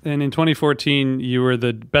 And in 2014, you were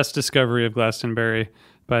the best discovery of Glastonbury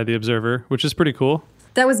by The Observer, which is pretty cool.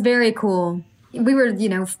 That was very cool. We were,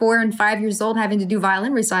 4 and 5 years old having to do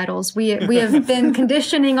violin recitals. We have been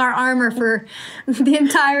conditioning our armor for the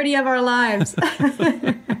entirety of our lives.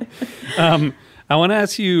 I want to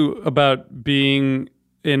ask you about being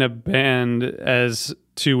in a band as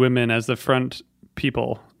two women, as the front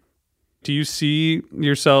people. Do you see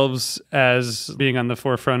yourselves as being on the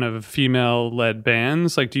forefront of female-led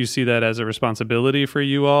bands? Like, do you see that as a responsibility for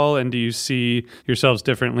you all? And do you see yourselves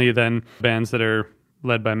differently than bands that are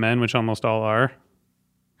led by men, which almost all are?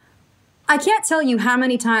 I can't tell you how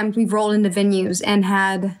many times we've rolled into venues and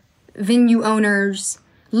had venue owners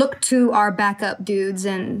look to our backup dudes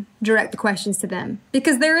and direct the questions to them.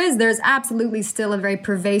 Because there's absolutely still a very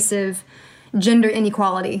pervasive gender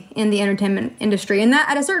inequality in the entertainment industry. And that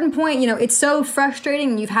at a certain point, it's so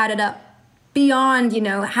frustrating. You've had it up beyond,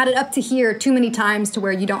 had it up to here too many times to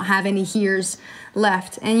where you don't have any heres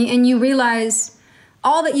left. And you realize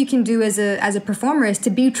all that you can do as a performer is to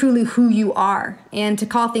be truly who you are and to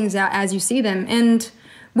call things out as you see them. And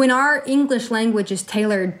when our English language is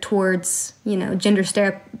tailored towards, gender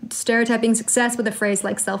stereotyping success with a phrase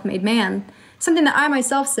like self-made man, something that I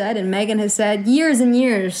myself said and Megan has said years and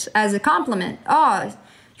years as a compliment. Oh,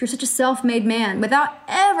 you're such a self-made man, without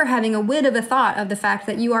ever having a whit of a thought of the fact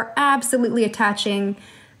that you are absolutely attaching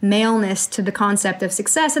maleness to the concept of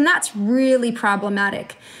success. And that's really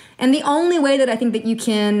problematic. And the only way that I think that you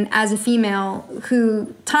can, as a female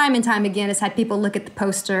who time and time again has had people look at the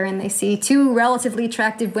poster and they see two relatively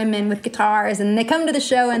attractive women with guitars and they come to the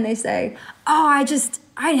show and they say, oh,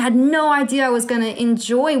 I had no idea I was going to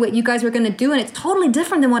enjoy what you guys were going to do, and it's totally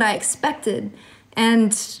different than what I expected.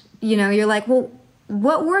 And, you're like, well,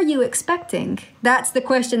 what were you expecting? That's the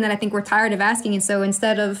question that I think we're tired of asking. And so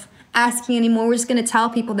instead of asking anymore, we're just going to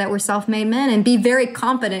tell people that we're self-made men and be very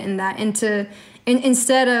confident in that. And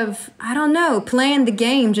instead of, playing the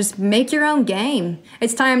game, just make your own game.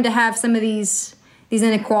 It's time to have some of these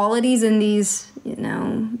inequalities and these,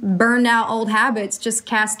 burned out old habits just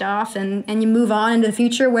cast off and you move on into the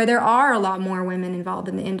future where there are a lot more women involved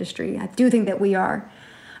in the industry. I do think that we are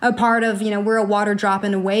a part of, we're a water drop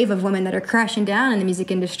in a wave of women that are crashing down in the music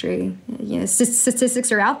industry.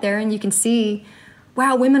 Statistics are out there and you can see,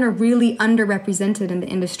 wow, women are really underrepresented in the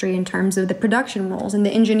industry in terms of the production roles and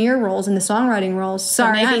the engineer roles and the songwriting roles.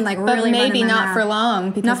 Sorry, I'm really maybe not out. For long,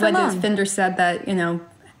 because what does Fender said that,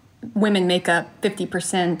 women make up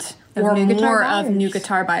 50% or more of new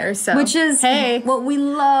guitar buyers. So, which is what we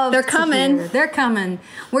love. They're coming. They're coming.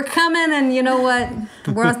 We're coming, and you know what?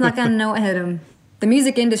 The world's not going to know what hit them. The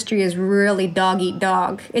music industry is really dog eat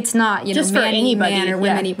dog. It's not, just man for anybody, eat man or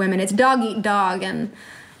women eat women. It's dog eat dog, and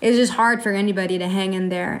it's just hard for anybody to hang in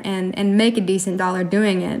there and make a decent dollar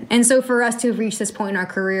doing it. And so for us to have reached this point in our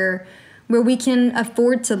career where we can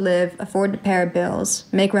afford to live, afford to pay our bills,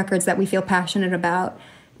 make records that we feel passionate about,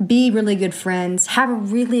 be really good friends, have a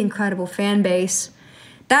really incredible fan base,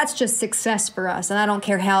 that's just success for us. And I don't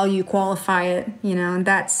care how you qualify it, and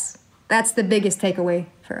that's the biggest takeaway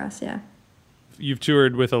for us, yeah. you've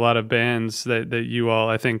toured with a lot of bands that you all,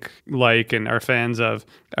 I think, like and are fans of.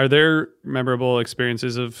 Are there memorable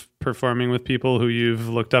experiences of performing with people who you've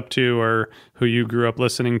looked up to or who you grew up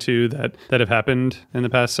listening to that have happened in the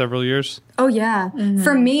past several years? Oh, yeah. Mm-hmm.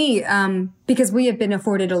 For me, because we have been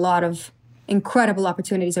afforded a lot of incredible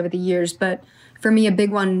opportunities over the years, but for me, a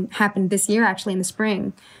big one happened this year, actually, in the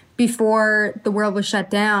spring. Before the world was shut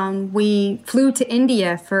down, we flew to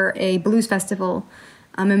India for a blues festival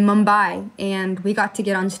in Mumbai, and we got to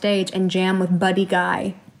get on stage and jam with Buddy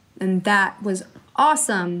Guy. And that was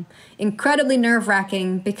awesome, incredibly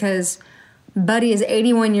nerve-wracking because Buddy is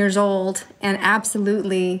 81 years old, and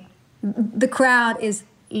absolutely the crowd is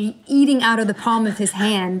eating out of the palm of his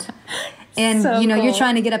hand. And, so cool. You're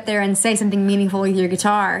trying to get up there and say something meaningful with your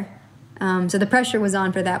guitar. So the pressure was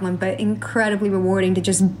on for that one, but incredibly rewarding to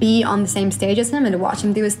just be on the same stage as him and to watch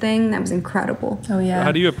him do his thing. That was incredible. Oh, yeah.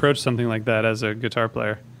 How do you approach something like that as a guitar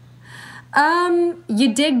player?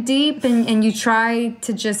 You dig deep and you try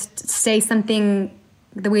to just say something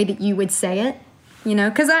the way that you would say it,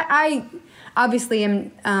 because I obviously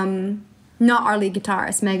am not our lead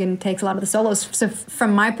guitarist. Megan takes a lot of the solos. So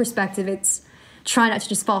from my perspective, it's try not to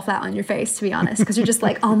just fall flat on your face, to be honest, because you're just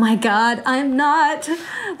like, oh my God, I'm not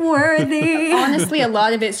worthy. Honestly, a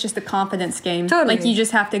lot of it's just a confidence game. Totally. Like, you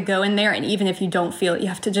just have to go in there, and even if you don't feel it, you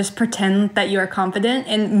have to just pretend that you are confident,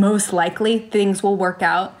 and most likely things will work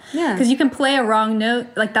out. Yeah. Because you can play a wrong note.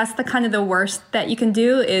 Like, that's the kind of the worst that you can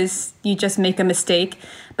do is you just make a mistake.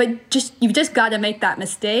 But you've just got to make that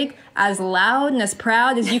mistake as loud and as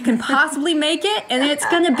proud as you can possibly make it, and it's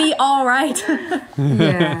going to be all right.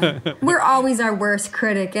 Yeah. We're always our worst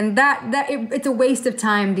critic, and it's a waste of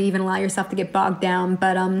time to even allow yourself to get bogged down.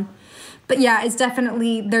 But yeah, it's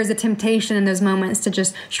definitely, there's a temptation in those moments to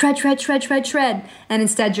just shred. And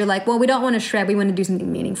instead you're like, well, we don't want to shred. We want to do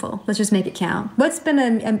something meaningful. Let's just make it count. What's been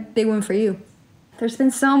a big one for you? There's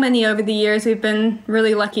been so many over the years. We've been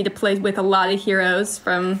really lucky to play with a lot of heroes,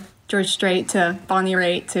 from George Strait to Bonnie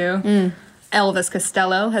Raitt to Elvis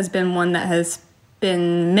Costello has been one that has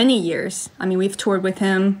been many years. I mean, we've toured with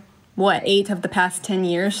him, 8 of the past 10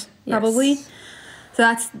 years, probably. Yes. So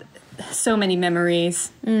that's so many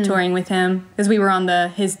memories touring with him, because we were on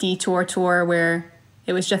his Detour tour where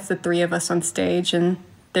it was just the 3 of us on stage, and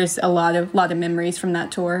there's a lot of memories from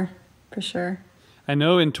that tour, for sure. I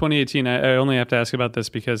know in 2018, I only have to ask about this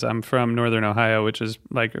because I'm from Northern Ohio, which is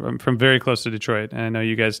I'm from very close to Detroit. And I know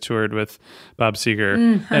you guys toured with Bob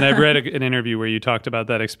Seger. And I've read an interview where you talked about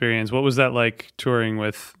that experience. What was that like touring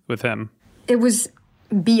with him? It was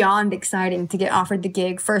beyond exciting to get offered the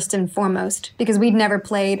gig, first and foremost, because we'd never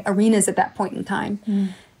played arenas at that point in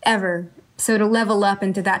time, ever. So to level up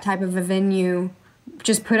into that type of a venue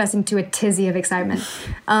just put us into a tizzy of excitement.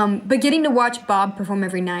 But getting to watch Bob perform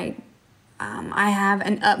every night, I have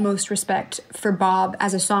an utmost respect for Bob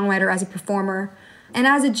as a songwriter, as a performer, and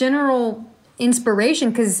as a general inspiration,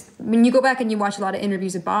 because when you go back and you watch a lot of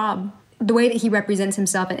interviews of Bob, the way that he represents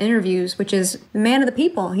himself in interviews, which is the man of the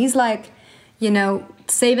people. He's like,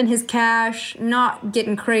 saving his cash, not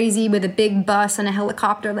getting crazy with a big bus and a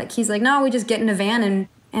helicopter. Like, he's like, no, we just get in a van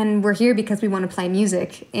and we're here because we want to play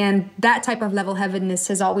music. And that type of level-headedness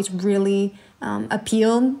has always really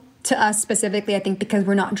appealed to us specifically, I think, because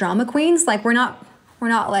we're not drama queens. Like, we're not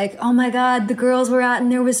like, oh my God, the girls were out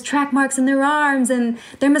and there was track marks in their arms and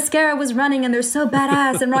their mascara was running and they're so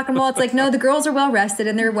badass and rock and roll. It's like, no, the girls are well rested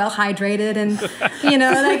and they're well hydrated and,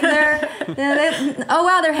 like oh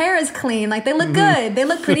wow, their hair is clean. Like, they look good. They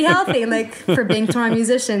look pretty healthy, like, for being touring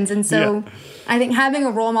musicians. And so I think having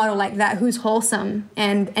a role model like that who's wholesome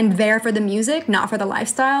and there for the music, not for the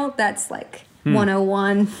lifestyle, that's like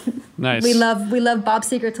 101. Nice. We love Bob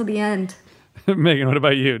Seger till the end. Megan, what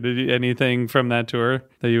about you? Anything from that tour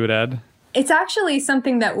that you would add? It's actually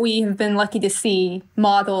something that we have been lucky to see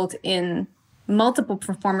modeled in multiple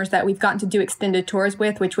performers that we've gotten to do extended tours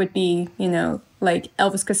with, which would be, like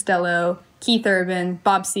Elvis Costello, Keith Urban,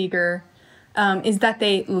 Bob Seger, is that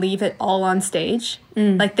they leave it all on stage.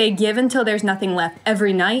 Like, they give until there's nothing left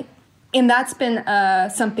every night. And that's been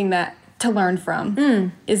something that to learn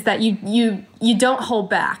from, is that you don't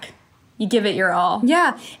hold back. You give it your all.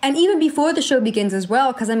 Yeah, and even before the show begins as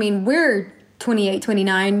well, because, I mean, we're 28,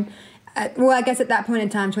 29, well, I guess at that point in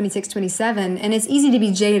time, 26, 27, and it's easy to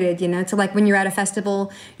be jaded, to, like, when you're at a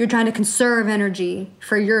festival, you're trying to conserve energy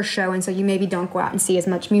for your show, and so you maybe don't go out and see as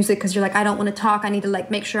much music because you're like, I don't want to talk, I need to,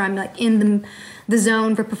 like, make sure I'm, like, in the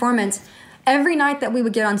zone for performance. Every night that we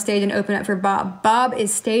would get on stage and open up for Bob, Bob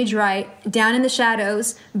is stage right, down in the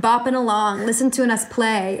shadows, bopping along, listening to us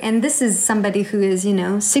play. And this is somebody who is,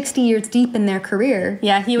 60 years deep in their career.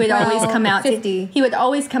 Yeah, he would always come out 50. He would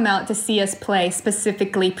always come out to see us play,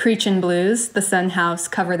 specifically Preachin' Blues, the Sun House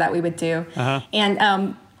cover that we would do.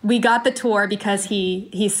 And we got the tour because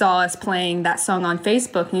he saw us playing that song on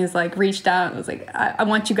Facebook, and he was like, reached out and was like, I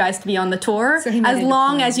want you guys to be on the tour as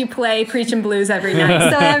long as you play Preachin' Blues every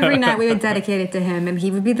night. So every night we would dedicate it to him, and he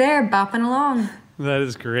would be there bopping along. That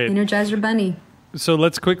is great. Energizer Bunny. So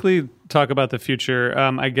let's quickly talk about the future.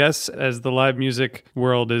 I guess as the live music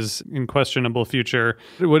world is in questionable future,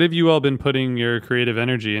 what have you all been putting your creative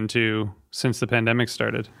energy into since the pandemic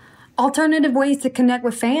started? Alternative ways to connect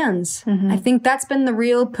with fans. I think that's been the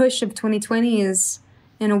real push of 2020 is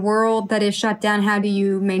in a world that is shut down, how do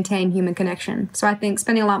you maintain human connection? So I think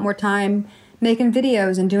spending a lot more time making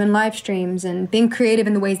videos and doing live streams and being creative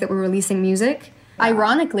in the ways that we're releasing music.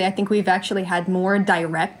 Ironically, I think we've actually had more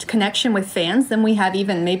direct connection with fans than we have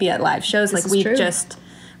even maybe at live shows. Like we've just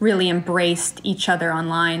really embraced each other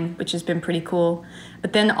online, which has been pretty cool.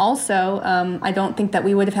 But then also, I don't think that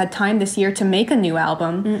we would have had time this year to make a new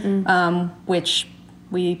album, which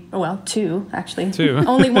two, actually. Two.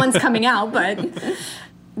 Only one's coming out, but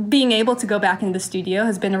being able to go back into the studio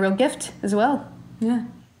has been a real gift as well. Yeah.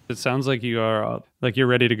 It sounds like you are you're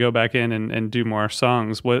ready to go back in and do more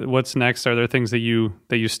songs. What's next? Are there things that you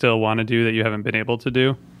still want to do that you haven't been able to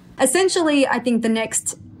do? Essentially, I think the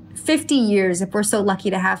next 50 years, if we're so lucky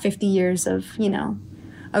to have 50 years of,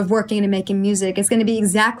 of working and making music, it's going to be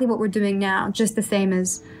exactly what we're doing now, just the same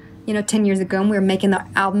as, 10 years ago when we were making the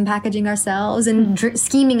album packaging ourselves and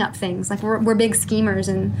scheming up things. Like we're big schemers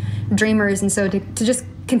and dreamers. And so to just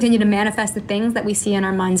continue to manifest the things that we see in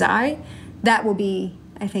our mind's eye, that will be,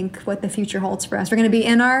 I think, what the future holds for us. We're going to be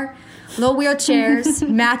in our little wheelchairs,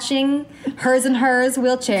 matching hers and hers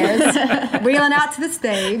wheelchairs, wheeling out to the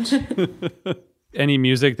stage. Any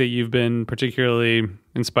music that you've been particularly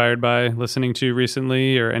inspired by listening to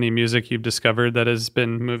recently, or any music you've discovered that has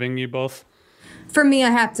been moving you both? For me, I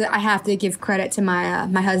have to give credit to my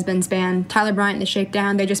my husband's band, Tyler Bryant and the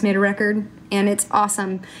Shakedown. They just made a record, and it's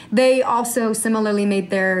awesome. They also similarly made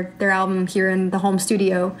their album here in the home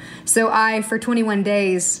studio. So I, for 21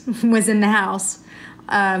 days, was in the house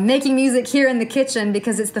making music here in the kitchen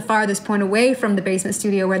because it's the farthest point away from the basement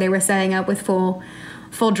studio where they were setting up with full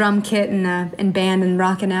drum kit and band and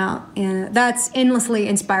rocking out. And that's endlessly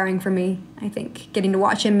inspiring for me, I think, getting to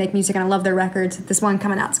watch him make music, and I love their records. This one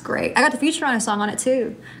coming out's great. I got to feature on a song on it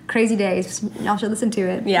too, Crazy Days. Y'all should listen to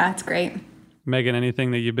it. Yeah, it's great. Megan,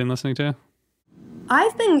 anything that you've been listening to?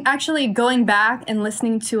 I've been actually going back and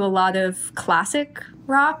listening to a lot of classic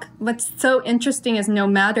rock. What's so interesting is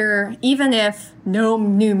even if no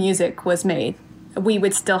new music was made, we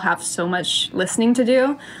would still have so much listening to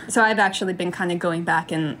do. So I've actually been kind of going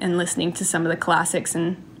back and listening to some of the classics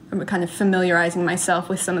and kind of familiarizing myself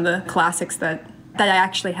with some of the classics that I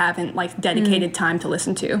actually haven't dedicated time to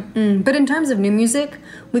listen to. But in terms of new music,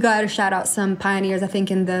 we got to shout out some pioneers, I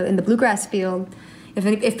think, in the bluegrass field.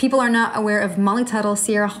 If people are not aware of Molly Tuttle,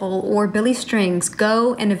 Sierra Hull, or Billy Strings,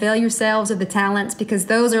 go and avail yourselves of the talents, because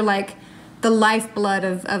those are like the lifeblood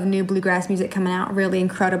of new bluegrass music coming out. Really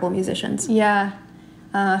incredible musicians. Yeah.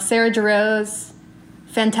 Sarah Jarosz,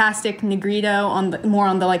 fantastic. Negrito more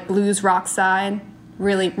on the blues rock side.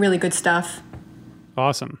 Really, really good stuff.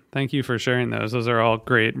 Awesome. Thank you for sharing those. Those are all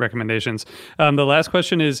great recommendations. The last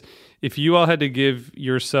question is, if you all had to give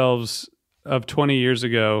yourselves of 20 years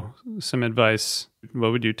ago some advice,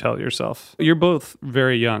 what would you tell yourself? You're both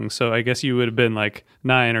very young, so I guess you would have been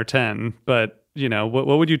 9 or 10, but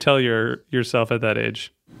what would you tell yourself at that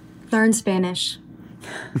age? Learn Spanish.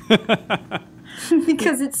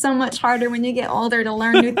 Because it's so much harder when you get older to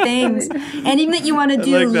learn new things. Anything that you want to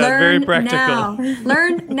do, learn now.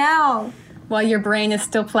 Learn now. While your brain is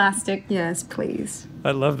still plastic. Yes, please.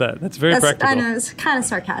 I love that. That's very practical. I know, it's kind of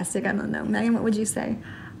sarcastic. I don't know. Megan, what would you say?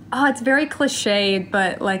 Oh, it's very cliched,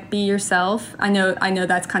 but be yourself. I know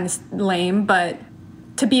that's kind of lame, but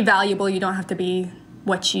to be valuable, you don't have to be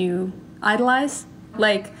what you idolize.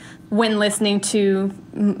 When listening to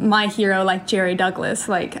my hero, Jerry Douglas,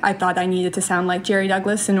 I thought I needed to sound like Jerry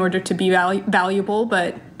Douglas in order to be valuable,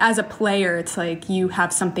 but as a player, it's you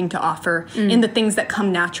have something to offer in the things that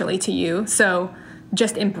come naturally to you. So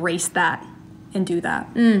just embrace that and do that.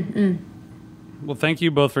 Well, thank you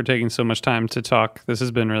both for taking so much time to talk. This has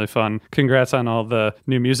been really fun. Congrats on all the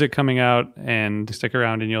new music coming out, and stick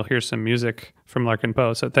around and you'll hear some music from Larkin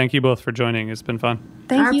Poe. So thank you both for joining. It's been fun.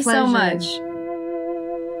 Thank you so much.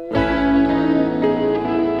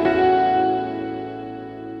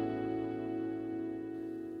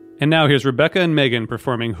 And now here's Rebecca and Megan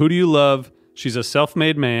performing Who Do You Love? She's a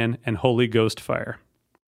Self-Made Man, and Holy Ghost Fire.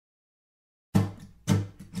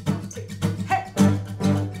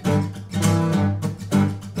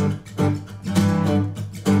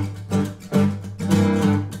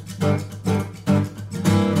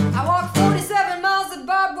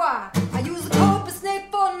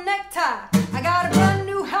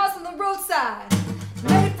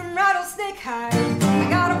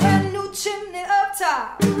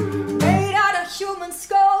 Made out of human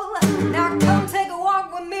skull. Now come take a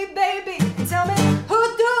walk with me, baby, and tell me,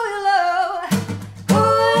 who do you love? Who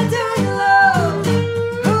do you love?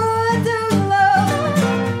 Who do you love?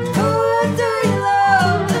 Who do you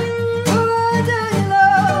love? Who do you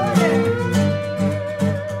love?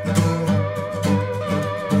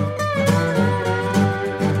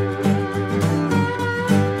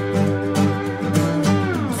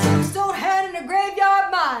 Tombstone head in a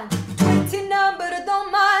graveyard mine. 29, but I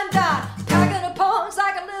don't mind dying. Packing a punch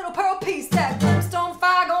like a little pearl piece. That brimstone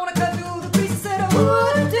fire gonna cut through the crease. Said, who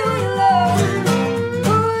do you love?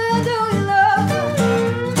 Who do you love?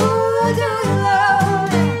 Who do you love?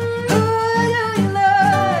 Who do you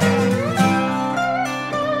love?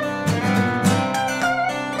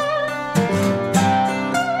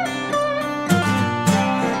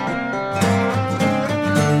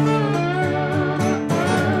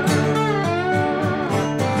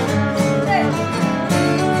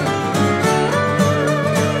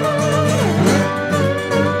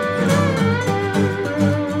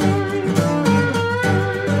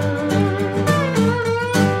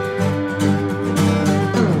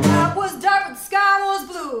 It was dark, but the sky was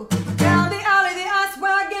blue. Down the alley, the ice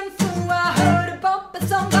wagon flew. I heard a bump and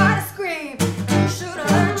somebody scream. You should have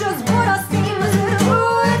heard just what I seen. I said, who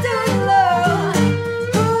do you love?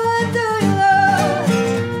 Who do you love?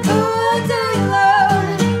 Who do you love?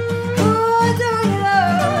 Who do you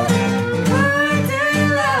love? Who do you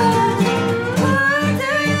love? Who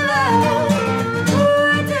do you love? Who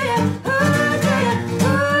do you? Who do you?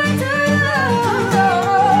 Who do you love?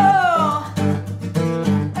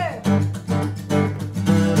 Hey.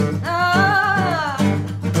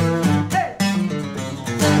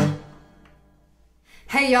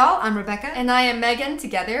 Hey y'all, I'm Rebecca. And I am Megan.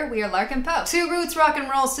 Together, we are Larkin Poe. Two roots rock and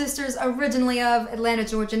roll sisters, originally of Atlanta,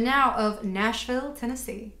 Georgia, now of Nashville,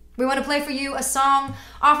 Tennessee. We want to play for you a song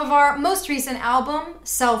off of our most recent album,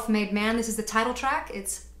 Self-Made Man. This is the title track.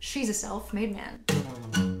 It's She's a Self-Made Man.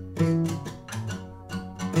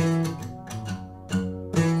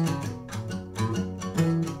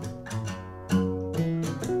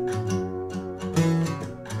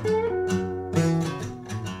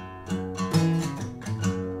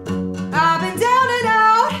 I've been down and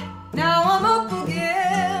out, now I'm up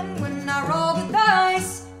again. When I roll the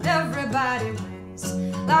dice, everybody wins.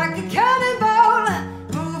 Like a cannonball,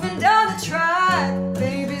 moving down the track.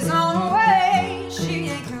 Baby's on her way, she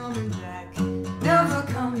ain't coming back, never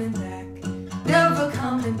coming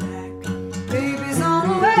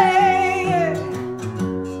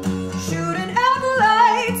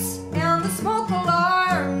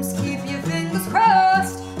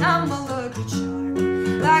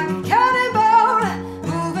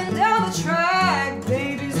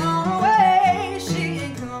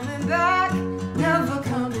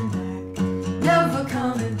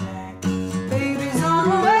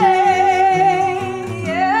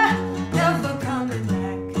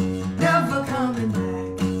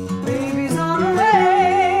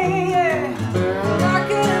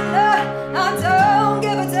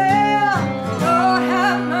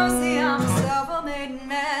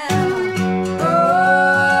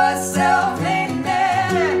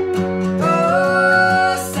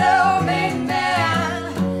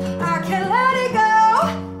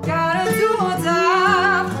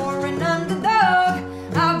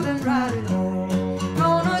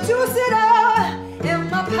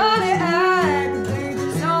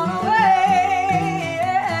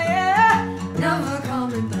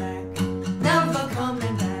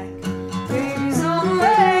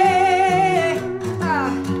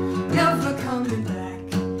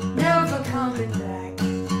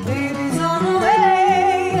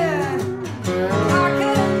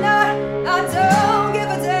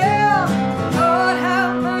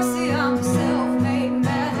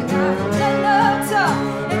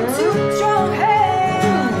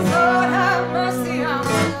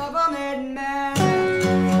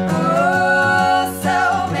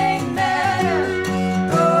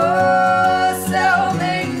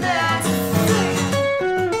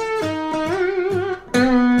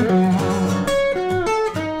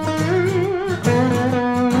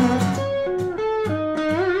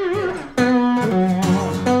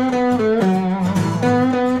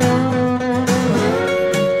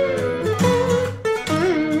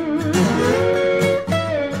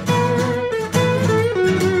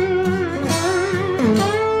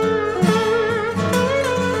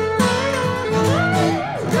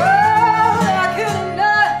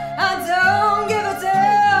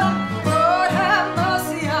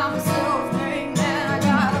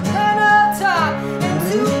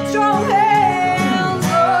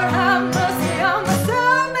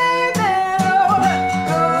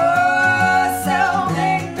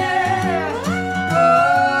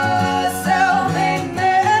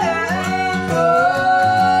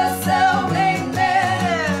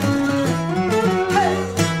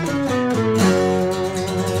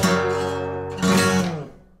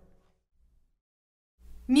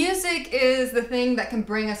thing that can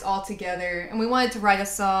bring us all together. And we wanted to write a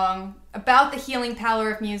song about the healing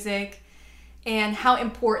power of music and how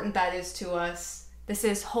important that is to us. This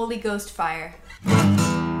is Holy Ghost Fire.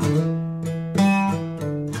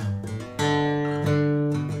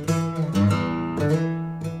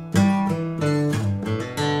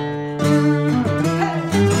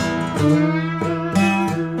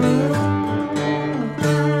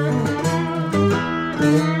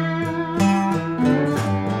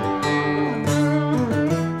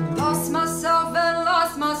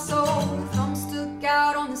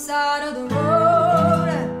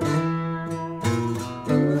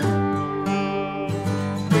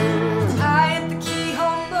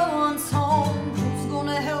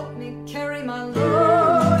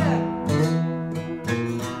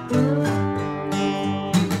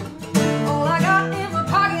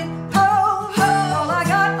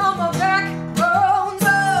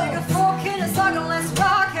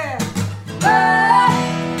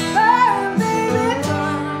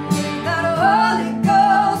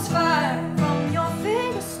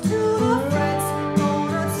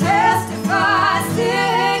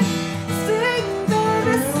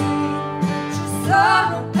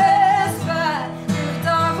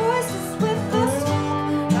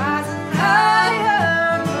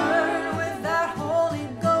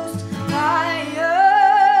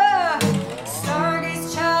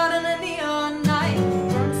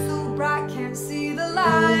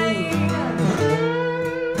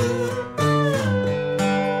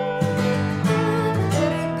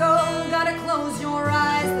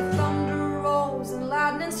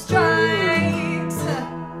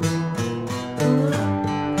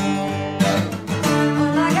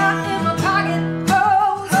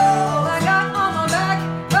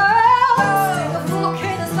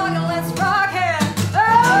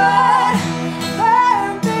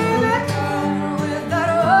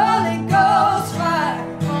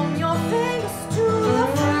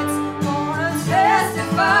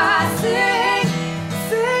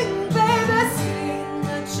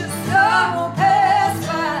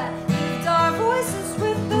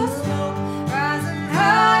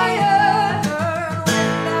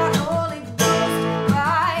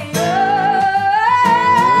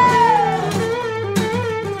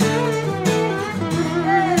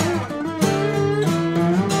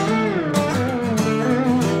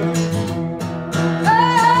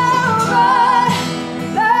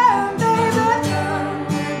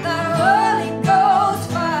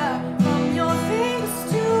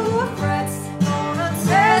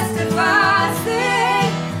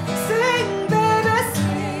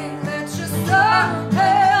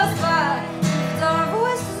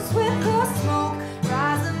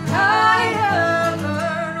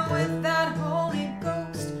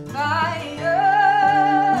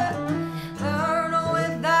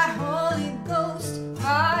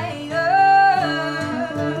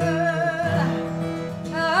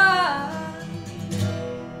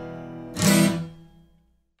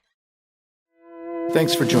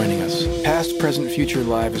 Thanks for joining us. Past, Present, Future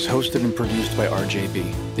Live is hosted and produced by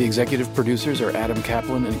RJB. The executive producers are Adam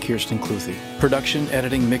Kaplan and Kirsten Cluthy. Production,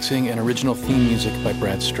 editing, mixing, and original theme music by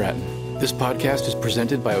Brad Stratton. This podcast is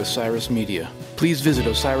presented by Osiris Media. Please visit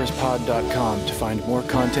osirispod.com to find more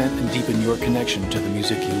content and deepen your connection to the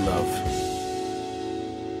music you love.